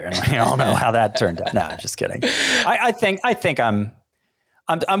last year, and we all know how that turned out. No, I'm just kidding. I think I'm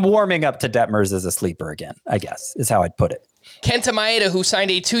warming up to Detmers as a sleeper again, I guess, is how I'd put it. Kenta Maeda, who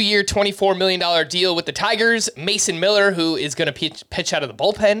signed a 2-year, $24 million deal with the Tigers. Mason Miller, who is going to pitch out of the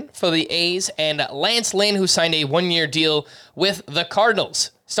bullpen for the A's. And Lance Lynn, who signed a 1-year deal with the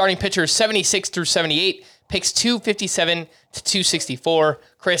Cardinals. Starting pitchers 76 through 78, picks 257 to 264.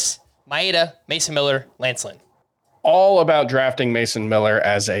 Chris, Maeda, Mason Miller, Lance Lynn. All about drafting Mason Miller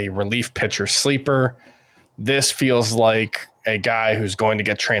as a relief pitcher sleeper. This feels like a guy who's going to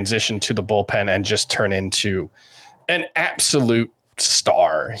get transitioned to the bullpen and just turn into an absolute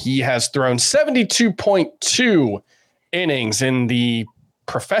star. He has thrown 72.2 innings in the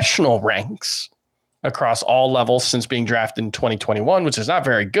professional ranks across all levels since being drafted in 2021, which is not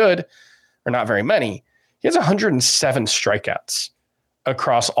very good or not very many. He has 107 strikeouts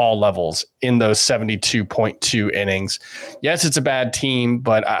across all levels in those 72.2 innings. Yes, it's a bad team,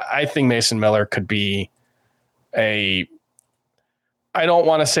 but I think Mason Miller could be I don't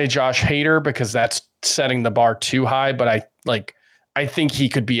want to say Josh Hader because that's setting the bar too high, but I think he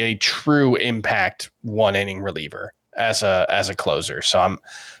could be a true impact 1-inning reliever as a closer. So I'm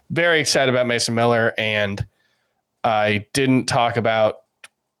very excited about Mason Miller, and I didn't talk about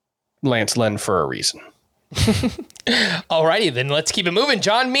Lance Lynn for a reason. Alrighty, then let's keep it moving.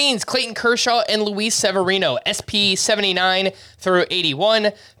 John Means, Clayton Kershaw, and Luis Severino. SP 79 through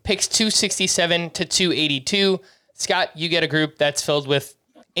 81, picks 267 to 282. Scott, you get a group that's filled with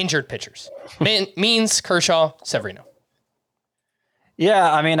injured pitchers. Means, Kershaw, Severino.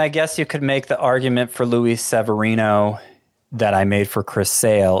 Yeah, I mean, I guess you could make the argument for Luis Severino that I made for Chris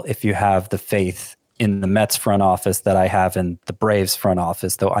Sale if you have the faith in the Mets front office that I have in the Braves front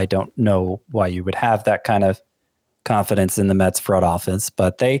office, though I don't know why you would have that kind of confidence in the Mets front office.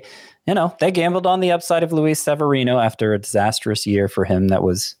 But they gambled on the upside of Luis Severino after a disastrous year for him. That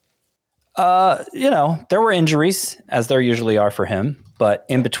was, there were injuries, as there usually are for him. But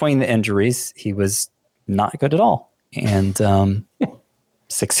in between the injuries, he was not good at all. And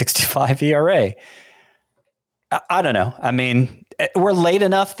 6.65 ERA. I don't know. I mean, we're late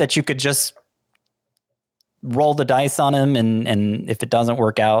enough that you could just roll the dice on him, and if it doesn't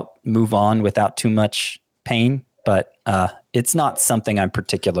work out, move on without too much pain. But it's not something I'm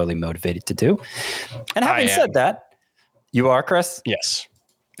particularly motivated to do. And having said that, you are, Chris? Yes.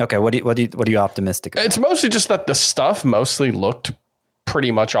 Okay. What are you optimistic about? It's mostly just that the stuff mostly looked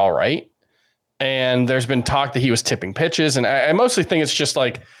pretty much all right. And there's been talk that he was tipping pitches. And I mostly think it's just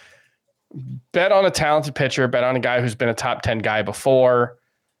like, bet on a talented pitcher, bet on a guy who's been a top 10 guy before.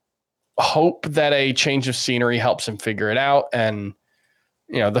 Hope that a change of scenery helps him figure it out. And,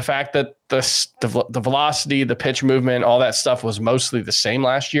 the fact that the velocity, the pitch movement, all that stuff was mostly the same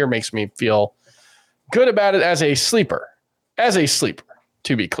last year makes me feel good about it as a sleeper,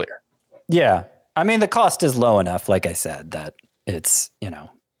 to be clear. Yeah. I mean, the cost is low enough, like I said, that it's,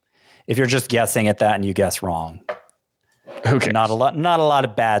 if you're just guessing at that and you guess wrong, okay, not a lot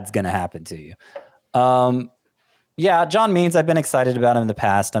of bad's going to happen to you. Yeah, John Means, I've been excited about him in the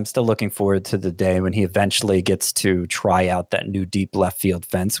past. I'm still looking forward to the day when he eventually gets to try out that new deep left field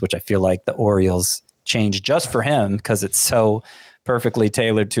fence, which I feel like the Orioles changed just for him because it's so perfectly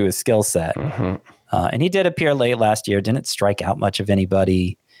tailored to his skill set. Mm-hmm. And he did appear late last year, didn't strike out much of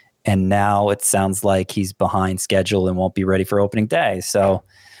anybody. And now it sounds like he's behind schedule and won't be ready for opening day. So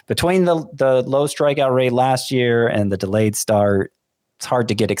between the low strikeout rate last year and the delayed start, it's hard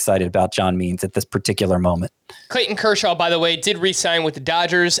to get excited about John Means at this particular moment. Clayton Kershaw, by the way, did re-sign with the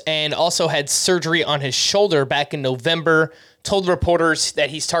Dodgers and also had surgery on his shoulder back in November. Told reporters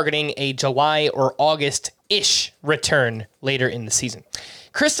that he's targeting a July or August-ish return later in the season.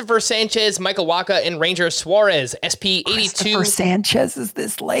 Christopher Sanchez, Michael Wacha, and Ranger Suarez, SP 82. Christopher Sanchez is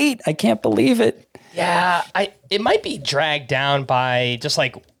this late. I can't believe it. Yeah, it might be dragged down by just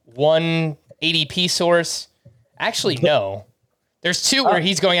like one ADP source. Actually, no. There's two where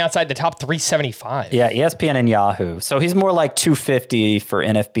he's going outside the top 375. Yeah, ESPN and Yahoo. So he's more like 250 for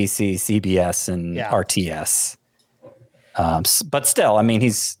NFBC, CBS, and RTS. But still, I mean,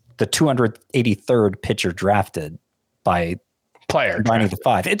 he's the 283rd pitcher drafted by combining the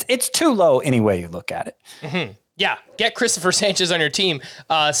five. It's too low any way you look at it. Mm-hmm. Yeah, get Christopher Sanchez on your team.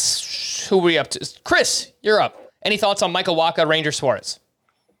 Who are we up to? Chris, you're up. Any thoughts on Michael Wacha, Ranger Suarez?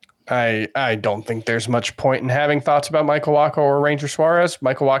 I don't think there's much point in having thoughts about Michael Wacha or Ranger Suarez.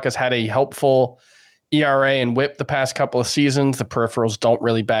 Michael Wacha's had a helpful ERA and whip the past couple of seasons. The peripherals don't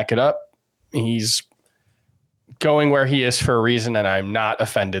really back it up. He's going where he is for a reason, and I'm not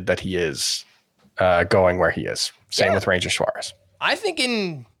offended that he is going where he is. Same with Ranger Suarez. I think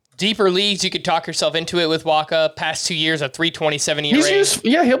in deeper leagues, you could talk yourself into it with Wacha. Past 2 years, a 3.27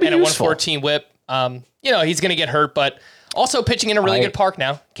 ERA. He'll be and useful. A 114 whip. He's going to get hurt, but also pitching in a really good park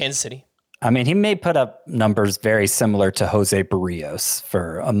now, Kansas City. I mean, he may put up numbers very similar to Jose Barrios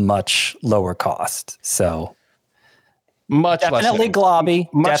for a much lower cost. So definitely globby.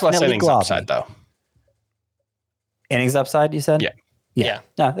 Much less innings upside, though. Innings upside, you said? Yeah.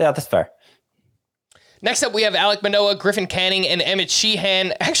 No, that's fair. Next up, we have Alek Manoah, Griffin Canning, and Emmett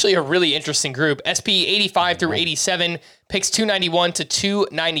Sheehan. Actually, a really interesting group. SP 85 through 87, picks 291 to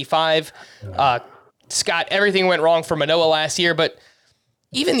 295. Scott, everything went wrong for Manoah last year, but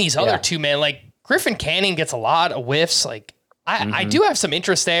even these other two, man, like Griffin Canning gets a lot of whiffs. Like I do have some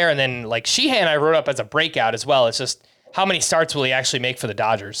interest there. And then like Sheehan, I wrote up as a breakout as well. It's just how many starts will he actually make for the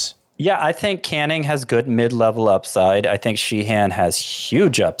Dodgers? Yeah, I think Canning has good mid-level upside. I think Sheehan has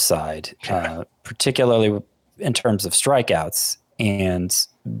huge upside, particularly in terms of strikeouts.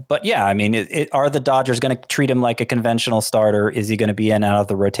 But yeah, I mean, are the Dodgers going to treat him like a conventional starter? Is he going to be in and out of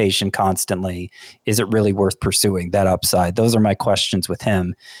the rotation constantly? Is it really worth pursuing that upside? Those are my questions with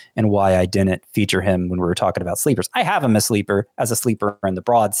him and why I didn't feature him when we were talking about sleepers. I have him as a sleeper in the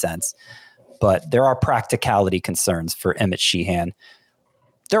broad sense, but there are practicality concerns for Emmett Sheehan.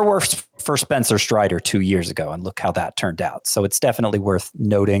 There were for Spencer Strider 2 years ago, and look how that turned out. So it's definitely worth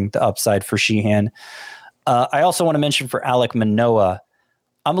noting the upside for Sheehan. I also want to mention for Alek Manoah,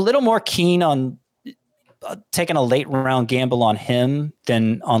 I'm a little more keen on taking a late round gamble on him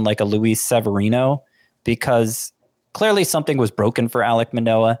than on like a Luis Severino, because clearly something was broken for Alek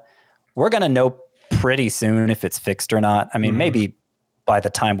Manoah. We're going to know pretty soon if it's fixed or not. I mean, maybe by the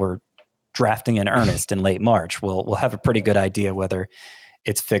time we're drafting in earnest in late March, we'll have a pretty good idea whether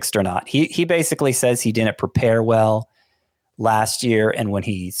it's fixed or not. He basically says he didn't prepare well last year, and when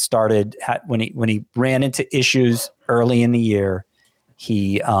he started, when he ran into issues early in the year,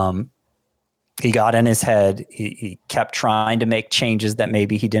 he got in his head. He kept trying to make changes that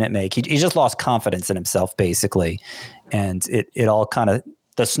maybe he didn't make. He just lost confidence in himself, basically, and it all kind of,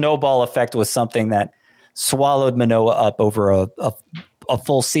 the snowball effect was something that swallowed Manoah up over a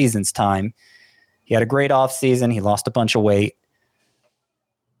full season's time. He had a great offseason. He lost a bunch of weight.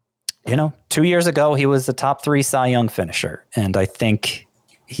 2 years ago, he was the top 3 Cy Young finisher. And I think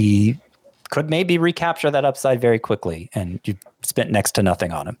he could maybe recapture that upside very quickly. And you spent next to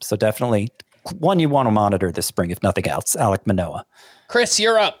nothing on him. So definitely one you want to monitor this spring, if nothing else. Alek Manoah. Chris,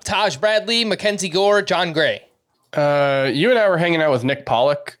 you're up. Taj Bradley, Mackenzie Gore, John Gray. You and I were hanging out with Nick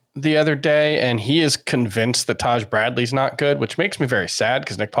Pollock the other day, and he is convinced that Taj Bradley's not good, which makes me very sad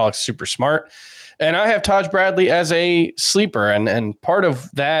because Nick Pollock's super smart. And I have Taj Bradley as a sleeper. And part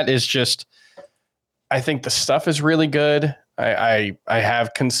of that is just, I think the stuff is really good. I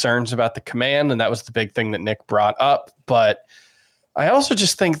have concerns about the command, and that was the big thing that Nick brought up. But I also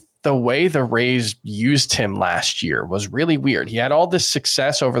just think the way the Rays used him last year was really weird. He had all this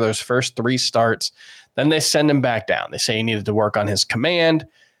success over those first 3 starts. Then they send him back down. They say he needed to work on his command.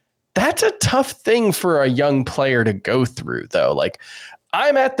 That's a tough thing for a young player to go through, though. Like,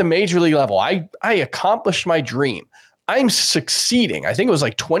 I'm at the major league level. I accomplished my dream. I'm succeeding. I think it was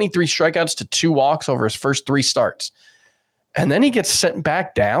like 23 strikeouts to 2 walks over his first 3 starts. And then he gets sent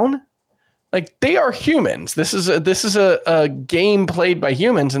back down. Like, they are humans. This is a game played by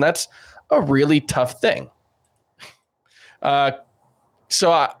humans, and that's a really tough thing.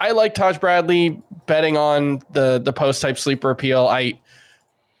 So I like Taj Bradley, betting on the post-type sleeper appeal.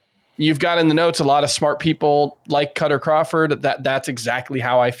 You've got in the notes a lot of smart people like Cutter Crawford. That's exactly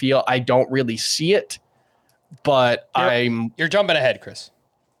how I feel. I don't really see it, but you're jumping ahead, Chris.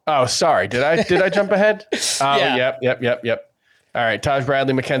 Oh, sorry. Did I jump ahead? Oh, yeah. Yep. All right. Taj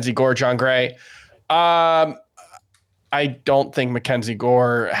Bradley, Mackenzie Gore, John Gray. I don't think Mackenzie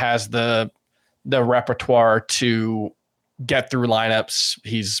Gore has the repertoire to get through lineups.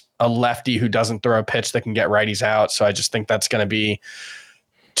 He's a lefty who doesn't throw a pitch that can get righties out. So I just think that's going to be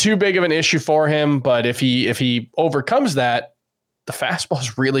too big of an issue for him. But if he overcomes that, the fastball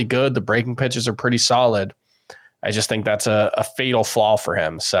is really good. The breaking pitches are pretty solid. I just think that's a fatal flaw for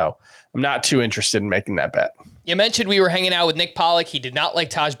him. So I'm not too interested in making that bet. You mentioned we were hanging out with Nick Pollock. He did not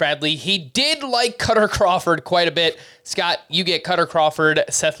like Taj Bradley. He did like Cutter Crawford quite a bit. Scott, you get Cutter Crawford,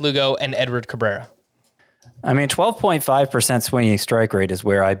 Seth Lugo, and Edward Cabrera. I mean, 12.5% swinging strike rate is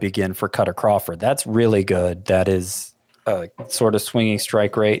where I begin for Cutter Crawford. That's really good. That is a sort of swinging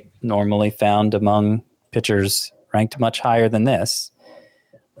strike rate normally found among pitchers ranked much higher than this.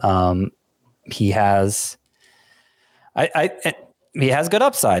 He has good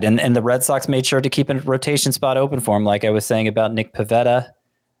upside, and the Red Sox made sure to keep a rotation spot open for him, like I was saying about Nick Pivetta.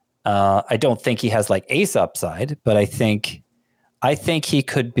 I don't think he has like ace upside, but I think he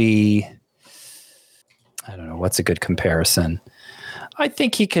could be. I don't know what's a good comparison. I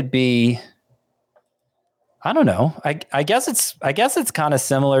think he could be. I don't know. I guess it's kind of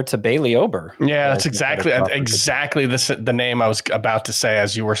similar to Bailey Ober. Yeah, that's exactly the name I was about to say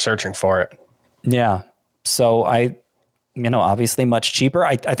as you were searching for it. Yeah. So obviously much cheaper.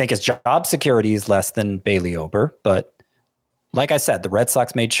 I think his job security is less than Bailey Ober, but like I said, the Red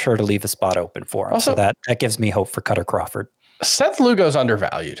Sox made sure to leave a spot open for him. Also, so that gives me hope for Cutter Crawford. Seth Lugo's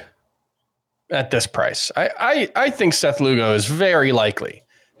undervalued at this price. I think Seth Lugo is very likely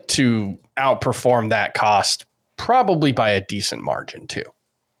to outperform that cost, probably by a decent margin too.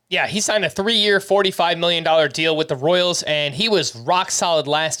 Yeah, he signed a 3-year, $45 million deal with the Royals, and he was rock solid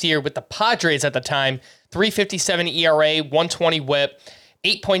last year with the Padres at the time. 3.57 ERA, 120 WHIP,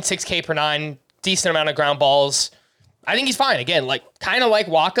 8.6 K per 9, decent amount of ground balls. I think he's fine. Again, kind of like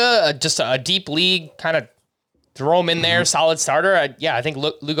Waka, just a deep league, kind of throw him in there, solid starter. I think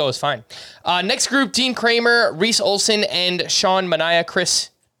Lugo is fine. Next group, Dean Kramer, Reese Olson, and Sean Manaea. Chris,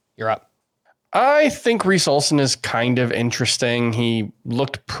 you're up. I think Reese Olson is kind of interesting. He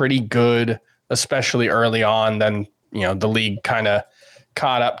looked pretty good, especially early on. Then, the league kind of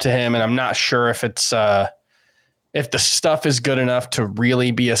caught up to him, and I'm not sure if it's if the stuff is good enough to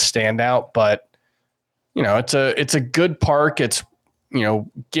really be a standout. But it's a good park. It's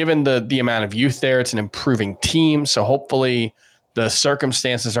given the amount of youth there, it's an improving team. So hopefully the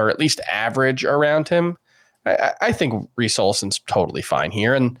circumstances are at least average around him. I think Reese Olson's totally fine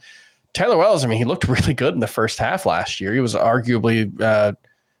here. And Taylor Wells, he looked really good in the first half last year. He was arguably, if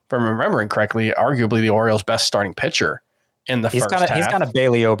I'm remembering correctly, the Orioles' best starting pitcher in the first half. He's kind of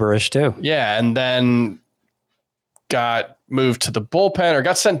Bailey Oberish too. Yeah, and then got moved to the bullpen or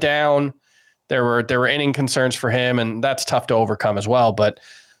got sent down. There were inning concerns for him, and that's tough to overcome as well. But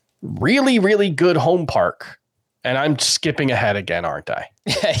really, really good home park. And I'm skipping ahead again, aren't I?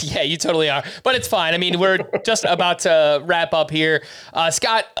 Yeah, you totally are. But it's fine. I mean, we're just about to wrap up here.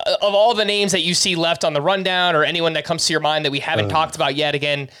 Scott, of all the names that you see left on the rundown or anyone that comes to your mind that we haven't talked about yet,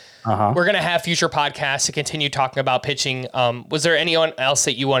 again, we're going to have future podcasts to continue talking about pitching. Was there anyone else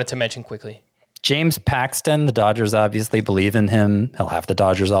that you wanted to mention quickly? James Paxton, the Dodgers obviously believe in him. He'll have the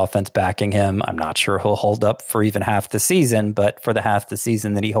Dodgers offense backing him. I'm not sure he'll hold up for even half the season, but for the half the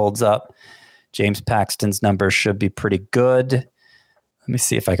season that he holds up, James Paxton's numbers should be pretty good. Let me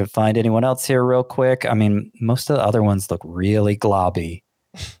see if I can find anyone else here real quick. I mean, most of the other ones look really globby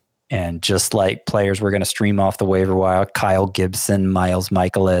and just like players we're going to stream off the waiver wire. Kyle Gibson, Miles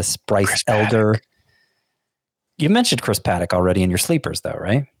Michaelis, Bryce Chris Elder. Paddock. You mentioned Chris Paddock already in your sleepers though,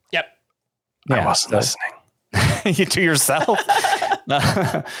 right? Yep. I wasn't listening. You to yourself? No,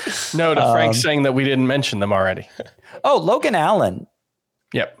 to Frank saying that we didn't mention them already. Oh, Logan Allen.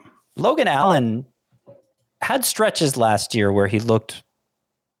 Yep. Logan Allen had stretches last year where he looked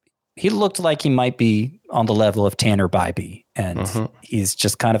like he might be on the level of Tanner Bybee, and he's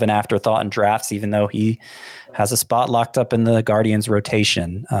just kind of an afterthought in drafts, even though he has a spot locked up in the Guardians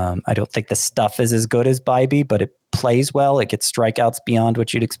rotation. I don't think the stuff is as good as Bybee, but it plays well. It gets strikeouts beyond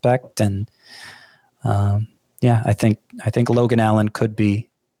what you'd expect, and I think Logan Allen could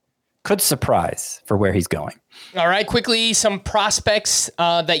surprise for where he's going. All right, quickly, some prospects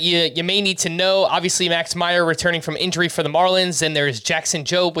that you may need to know. Obviously, Max Meyer returning from injury for the Marlins. Then there's Jackson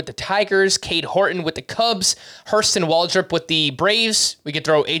Jobe with the Tigers, Cade Horton with the Cubs, Hurston Waldrop with the Braves. We could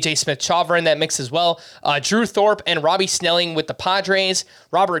throw A.J. Smith-Chauver in that mix as well. Drew Thorpe and Robbie Snelling with the Padres,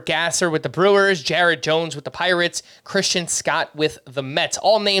 Robert Gasser with the Brewers, Jared Jones with the Pirates, Christian Scott with the Mets.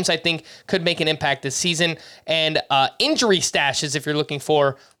 All names I think could make an impact this season. And injury stashes, if you're looking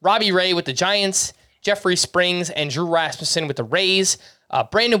for Robbie Ray with the Giants, Jeffrey Springs and Drew Rasmussen with the Rays.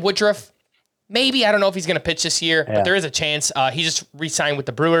 Brandon Woodruff, maybe. I don't know if he's going to pitch this year, but there is a chance. He just re-signed with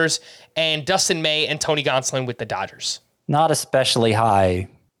the Brewers. And Dustin May and Tony Gonsolin with the Dodgers. Not especially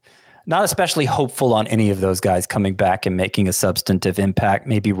hopeful on any of those guys coming back and making a substantive impact.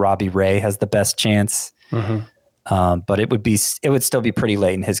 Maybe Robbie Ray has the best chance. But it would still be pretty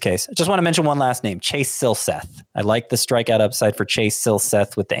late in his case. I just want to mention one last name, Chase Silseth. I like the strikeout upside for Chase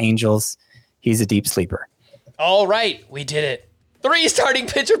Silseth with the Angels. He's a deep sleeper. All right, we did it. 3 starting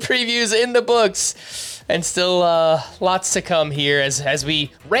pitcher previews in the books, and still lots to come here as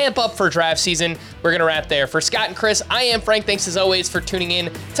we ramp up for draft season. We're going to wrap there. For Scott and Chris, I am Frank. Thanks as always for tuning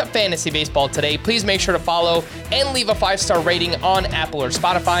in to Fantasy Baseball Today. Please make sure to follow and leave a 5-star rating on Apple or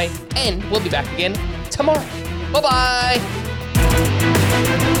Spotify, and we'll be back again tomorrow. Bye-bye.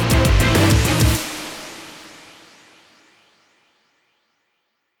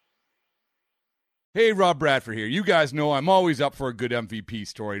 Hey, Rob Bradford here. You guys know I'm always up for a good MVP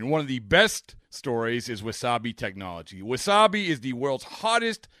story, and one of the best stories is Wasabi Technology. Wasabi is the world's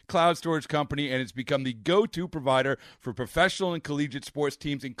hottest cloud storage company, and it's become the go-to provider for professional and collegiate sports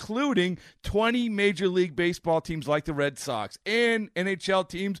teams, including 20 Major League Baseball teams like the Red Sox and NHL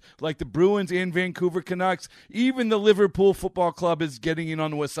teams like the Bruins and Vancouver Canucks. Even the Liverpool Football Club is getting in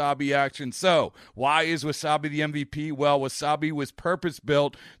on the Wasabi action. So, why is Wasabi the MVP? Well, Wasabi was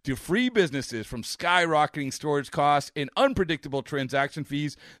purpose-built to free businesses from skyrocketing storage costs and unpredictable transaction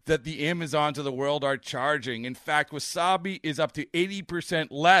fees that the Amazons of the world are charging. In fact, Wasabi is up to 80%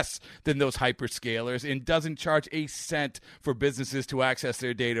 less than those hyperscalers and doesn't charge a cent for businesses to access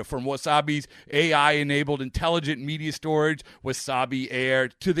their data. From Wasabi's AI-enabled intelligent media storage, Wasabi Air,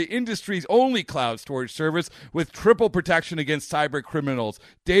 to the industry's only cloud storage service with triple protection against cyber criminals,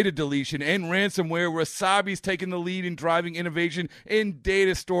 data deletion, and ransomware, Wasabi's taken the lead in driving innovation in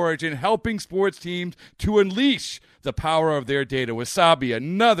data storage and helping sports teams to unleash the power of their data. Wasabi,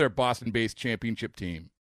 another Boston-based championship team.